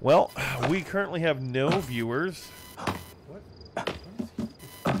 Well, we currently have no viewers. What is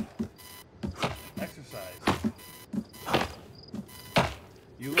he? Exercise.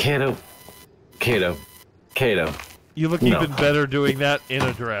 You look, Kato. you look even better doing that in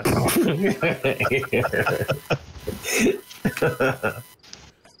a dress.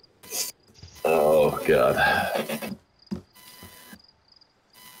 Oh, God.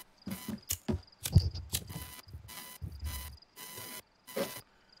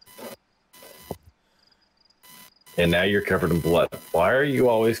 And now you're covered in blood. Why are you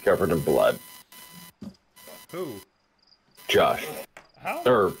always covered in blood? Who? Josh. How?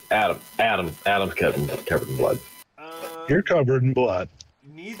 Or Adam. Adam's covered in blood. You're covered in blood.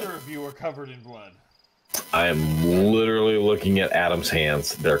 Neither of you are covered in blood. I am literally looking at Adam's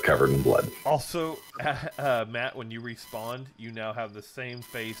hands. They're covered in blood. Also, Matt, when you respawned, you now have the same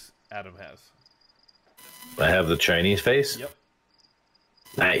face Adam has. I have the Chinese face? Yep.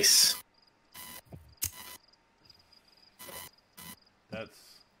 Nice.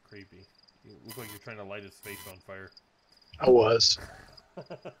 That's creepy. You look like you're trying to light his face on fire. I was.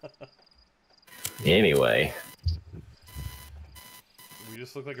 Anyway. We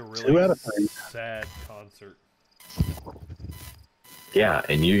just look like a really sad concert. Yeah,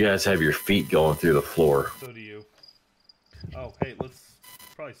 and you guys have your feet going through the floor. So do you. Oh, hey, let's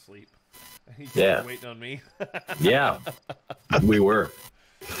probably sleep. You guys Yeah. are waiting on me. Yeah, we were.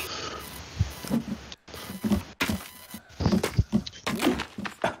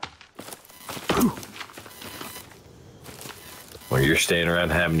 Well, you're staying around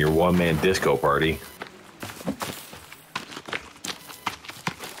having your one-man disco party.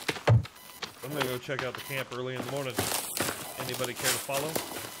 I'm gonna go check out the camp early in the morning. Anybody care to follow?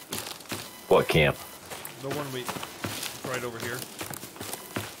 What camp? The one it's right over here.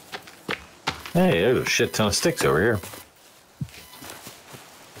 Hey, there's a shit ton of sticks over here.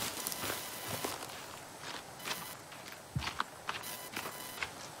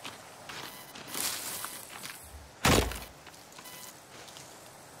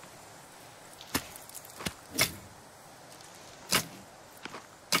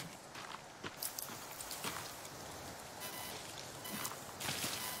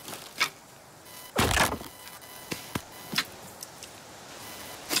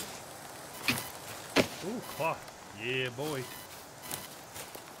 Ooh, cloth. Yeah, boy.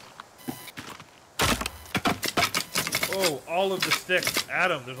 Oh, all of the sticks.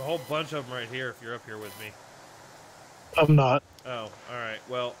 Adam, there's a whole bunch of them right here if you're up here with me. I'm not. Oh, alright.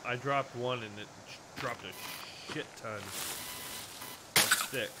 Well, I dropped one and it dropped a shit ton of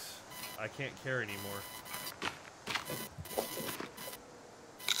sticks. I can't carry anymore.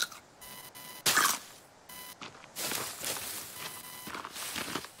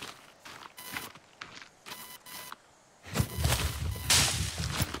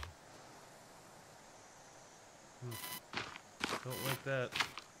 Don't like that.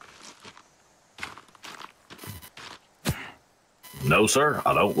 No, sir,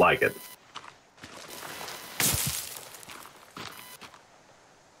 I don't like it.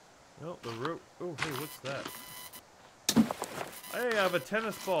 No, the rope. Oh, hey, what's that? Hey, I have a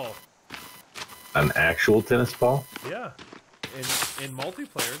tennis ball. An actual tennis ball? Yeah. In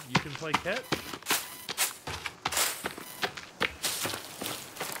multiplayer, you can play catch.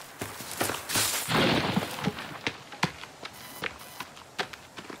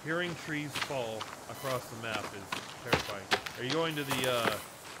 Hearing trees fall across the map is terrifying. Are you going to the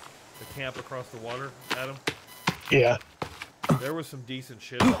camp across the water, Adam? Yeah. There was some decent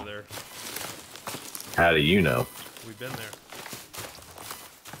shit over there. How do you know? We've been there.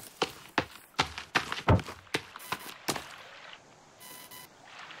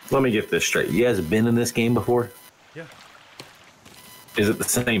 Let me get this straight. You guys have been in this game before? Yeah. Is it the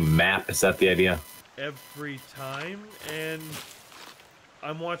same map? Is that the idea? Every time, and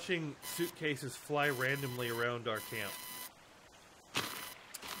I'm watching suitcases fly randomly around our camp.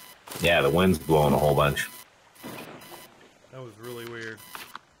 Yeah, the wind's blowing a whole bunch. That was really weird.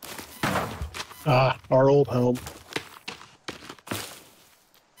 Our old home.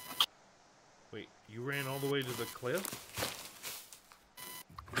 Wait, you ran all the way to the cliff?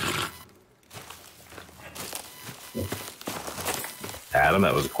 Adam,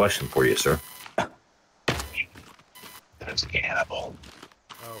 that was a question for you, sir. That's a cannibal.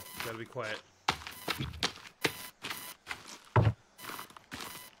 Oh, gotta be quiet.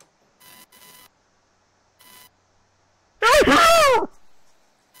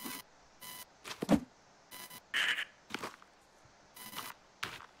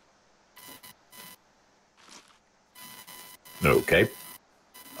 Okay.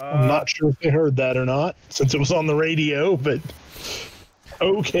 I'm not sure if they heard that or not, since it was on the radio, but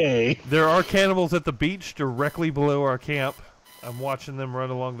okay. There are cannibals at the beach directly below our camp. I'm watching them run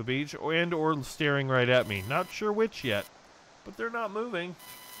along the beach and or staring right at me. Not sure which yet, but they're not moving.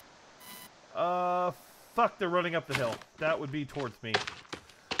 Fuck, they're running up the hill. That would be towards me.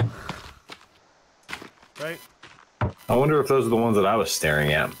 Right? I wonder if those are the ones that I was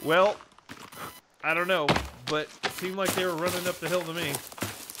staring at. Well, I don't know, but it seemed like they were running up the hill to me.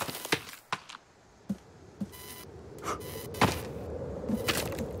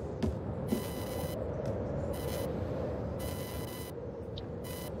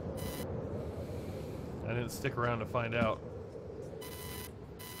 I didn't stick around to find out.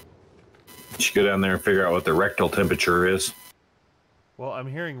 You should go down there and figure out what the rectal temperature is. Well, I'm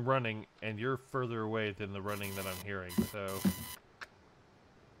hearing running, and you're further away than the running that I'm hearing, so...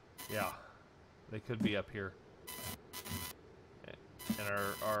 Yeah. They could be up here. And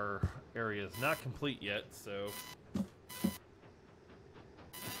our area is not complete yet, so...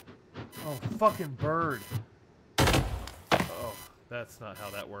 Oh, fucking bird! Oh, that's not how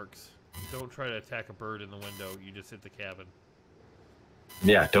that works. Don't try to attack a bird in the window, you just hit the cabin.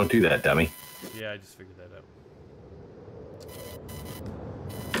 Yeah, don't do that, dummy. Yeah, I just figured that out.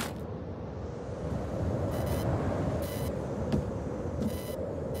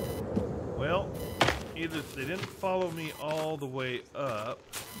 Well, either they didn't follow me all the way up,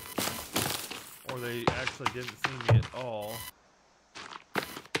 or they actually didn't see me at all.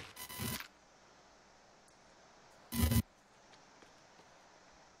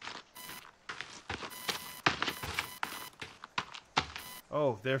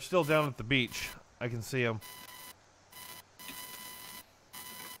 Oh, they're still down at the beach. I can see them.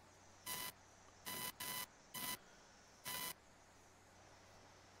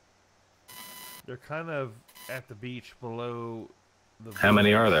 They're kind of at the beach below the... How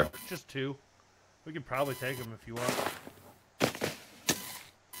many are there? Just two. We could probably take them if you want.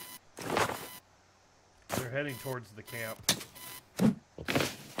 They're heading towards the camp.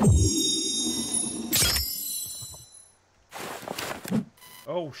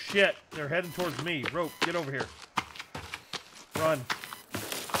 Oh shit, they're heading towards me. Rope, get over here. Run.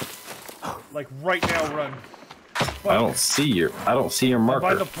 Like right now, run. Fuck. I don't see your marker.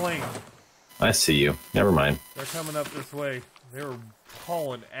 By the plane. I see you. Never mind. They're coming up this way. They were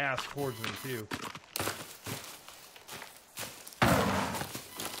hauling ass towards me too.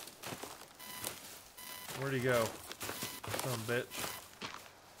 Where'd he go? Some bitch.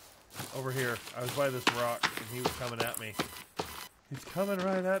 Over here. I was by this rock and he was coming at me. He's coming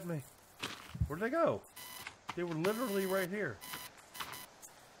right at me. Where'd they go? They were literally right here.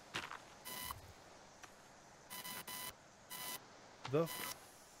 The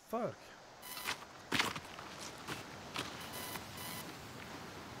fuck?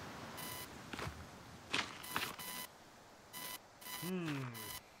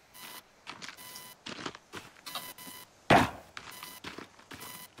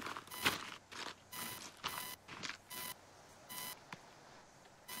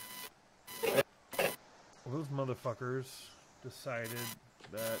 Those motherfuckers decided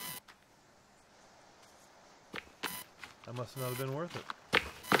that I must not have been worth it.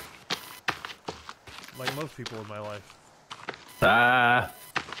 Like most people in my life. Ah.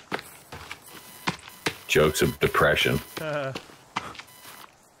 Jokes of depression.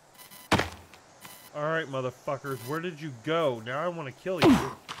 Alright, motherfuckers, where did you go? Now I want to kill you.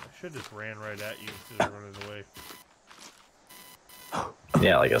 I should just ran right at you instead of running away.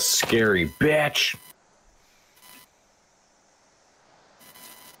 Yeah, like a scary bitch.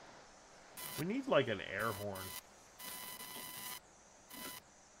 We need like an air horn.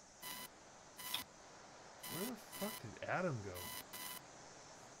 Where the fuck did Adam go?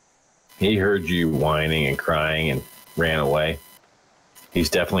 He heard you whining and crying and ran away. He's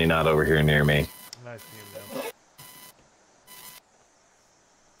definitely not over here near me. I see him now.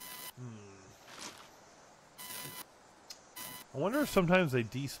 I wonder if sometimes they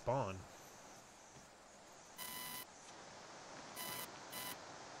despawn.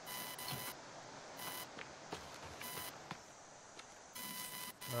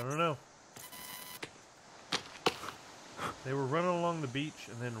 I don't know. They were running along the beach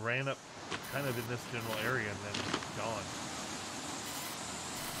and then ran up kind of in this general area and then gone.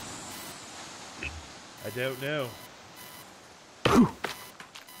 I don't know.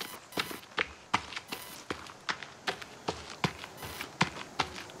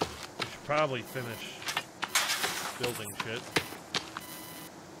 We should probably finish building shit.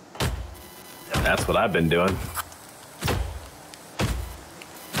 That's what I've been doing.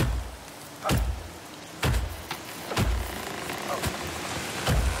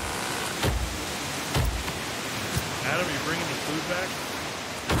 Adam, you bringing the food back?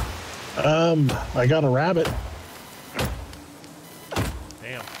 I got a rabbit.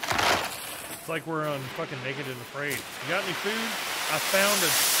 Damn. It's like we're on fucking Naked and Afraid. You got any food? I found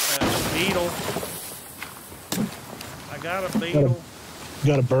a beetle. I got a beetle.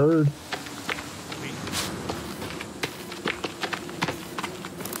 Got a bird. Sweet.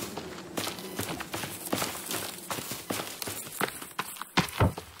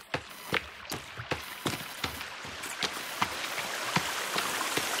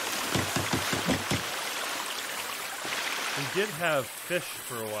 We did have fish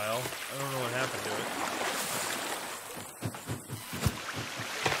for a while. I don't know what happened to it.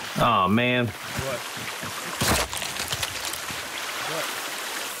 Oh man. What? What?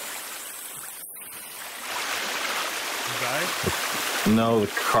 You died? No, the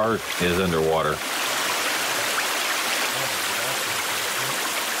cart is underwater.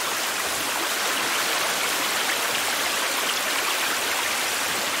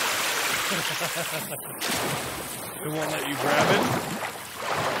 It won't let you grab it?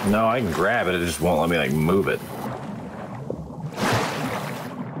 No, I can grab it. It just won't let me like move it.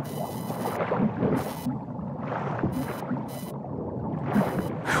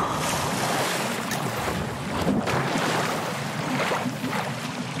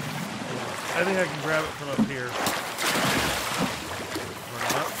 I think I can grab it from up here. Run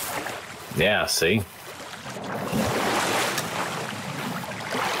it up. Yeah, see?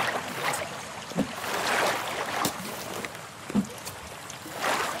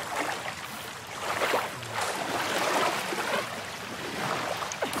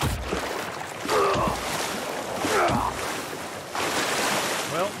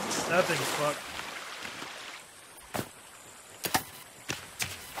 Well, that thing's fucked.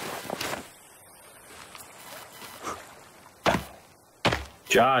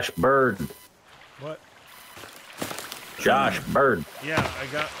 Josh Bird. What? Josh Bird. Yeah, I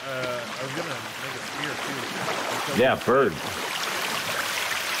got, I was gonna make a spear too. Yeah, bird.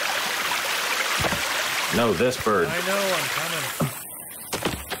 No, this bird. I know, I'm coming.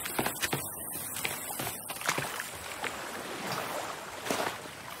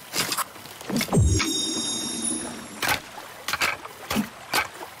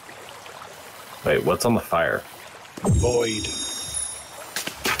 Wait, what's on the fire? Boyd.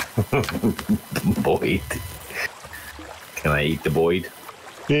 Boyd. Can I eat the Boyd?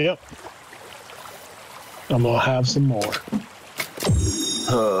 Yep. I'm gonna have some more.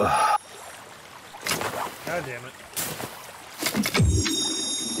 God damn it.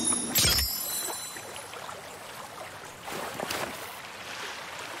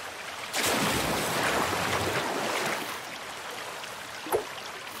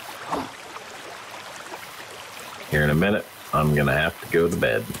 Here in a minute, I'm gonna have to go to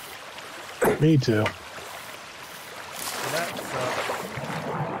bed. Me too. That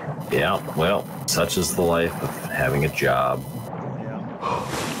sucks. Yeah, well, such is the life of having a job. Yeah.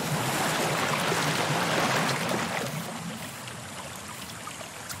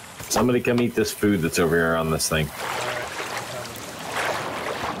 Somebody come eat this food that's over here on this thing.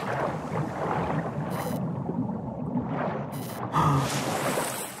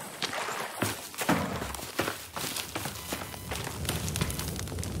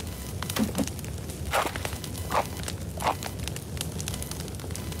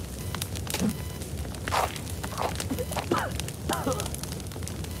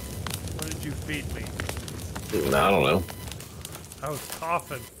 What did you feed me? I don't know. I was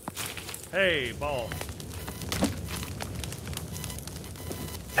coughing. Hey, ball.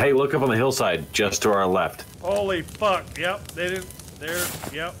 Hey, look up on the hillside just to our left. Holy fuck. Yep, they didn't. There,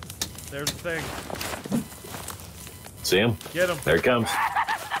 yep. There's the thing. See him? Get him. There he comes.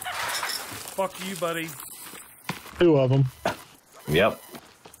 Fuck you, buddy. 2 of them. Yep.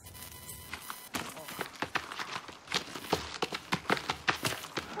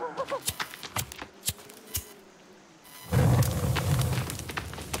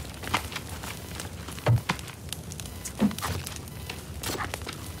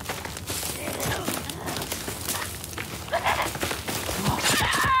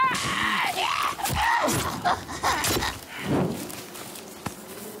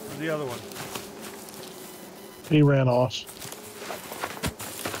 Where's the other one? He ran off.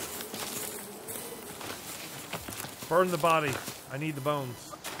 Burn the body. I need the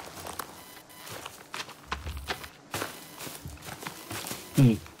bones.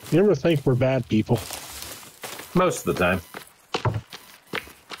 You ever think we're bad people? Most of the time.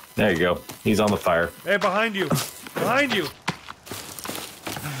 There you go. He's on the fire. Hey, behind you. Behind you.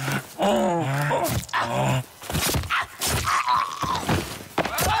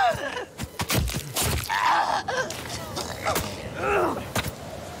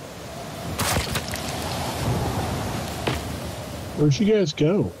 Where'd you guys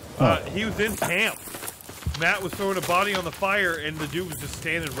go? He was in camp. Matt was throwing a body on the fire, and the dude was just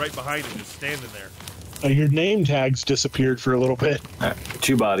standing right behind him, just standing there. Your name tags disappeared for a little bit. All right,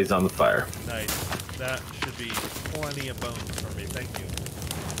 2 bodies on the fire. Nice. That should be plenty of bones for me. Thank you.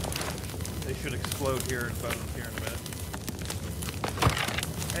 They should explode here in bones here in a minute.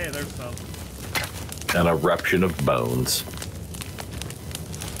 Hey, there's some. An eruption of bones.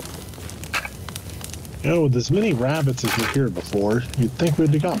 You know, with as many rabbits as were here before, you'd think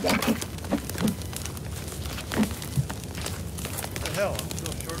we'd have got one. What the hell? I'm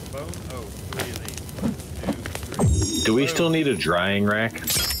still short bone? Oh, 3 of these. 1, 2, 3. Do we still need a drying rack?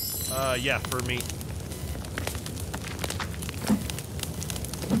 Yeah, for meat.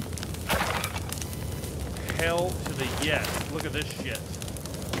 Hell to the yes. Look at this shit.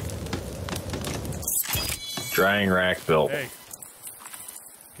 Drying rack built. Hey.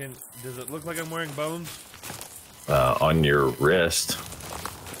 Does it look like I'm wearing bones? On your wrist.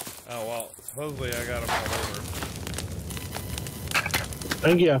 Oh, well, supposedly I got them all over.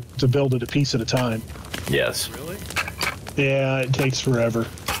 And yeah, to build it a piece at a time. Yes. Really? Yeah, it takes forever.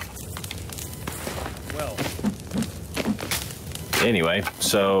 Well. Anyway,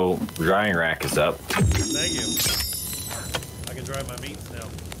 so drying rack is up. Thank you. I can dry my meats now.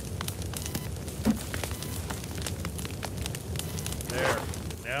 There.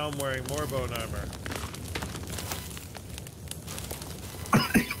 Now I'm wearing more bone armor.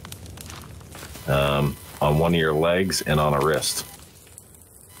 On one of your legs and on a wrist.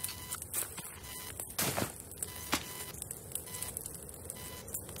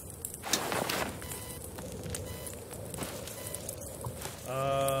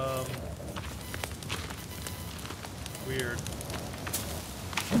 Weird.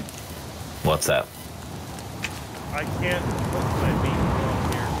 What's that? I can't put my meat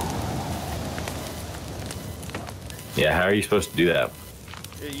on here. Yeah, how are you supposed to do that?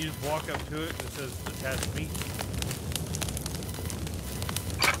 You just walk up to it and it says attach meat.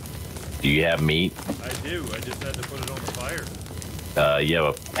 Do you have meat? I do. I just had to put it on the fire. You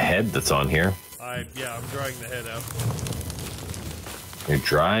have a head that's on here. Yeah, I'm drying the head out. You're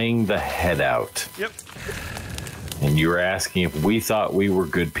drying the head out. Yep. And you were asking if we thought we were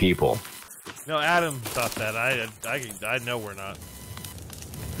good people. No, Adam thought that. I know we're not.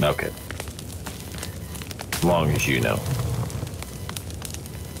 Okay. As long as you know.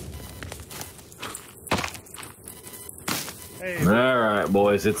 Hey, All right,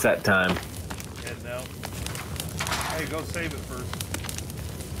 boys, it's that time. and now, hey, go save it first.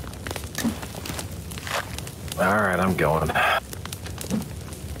 All right, I'm going.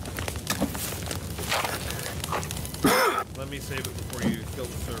 Let me save it before you kill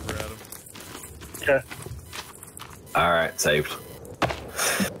the server, Adam. Okay. All right, saved.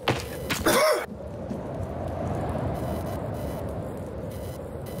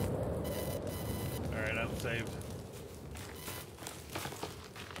 Alright, I'm saved.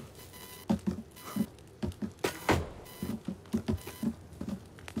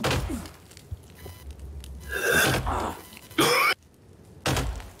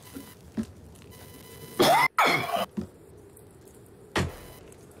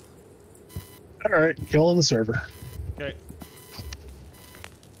 All right, killing the server. Okay.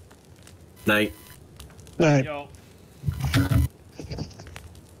 Night. All right. Yo.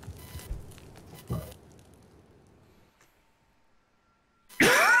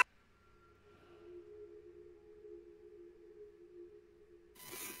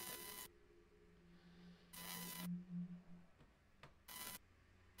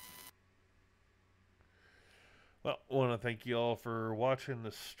 Well, I want to thank you all for watching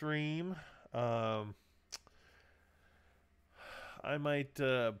the stream. I might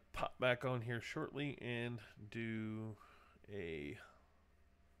pop back on here shortly and do a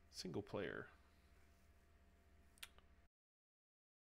single player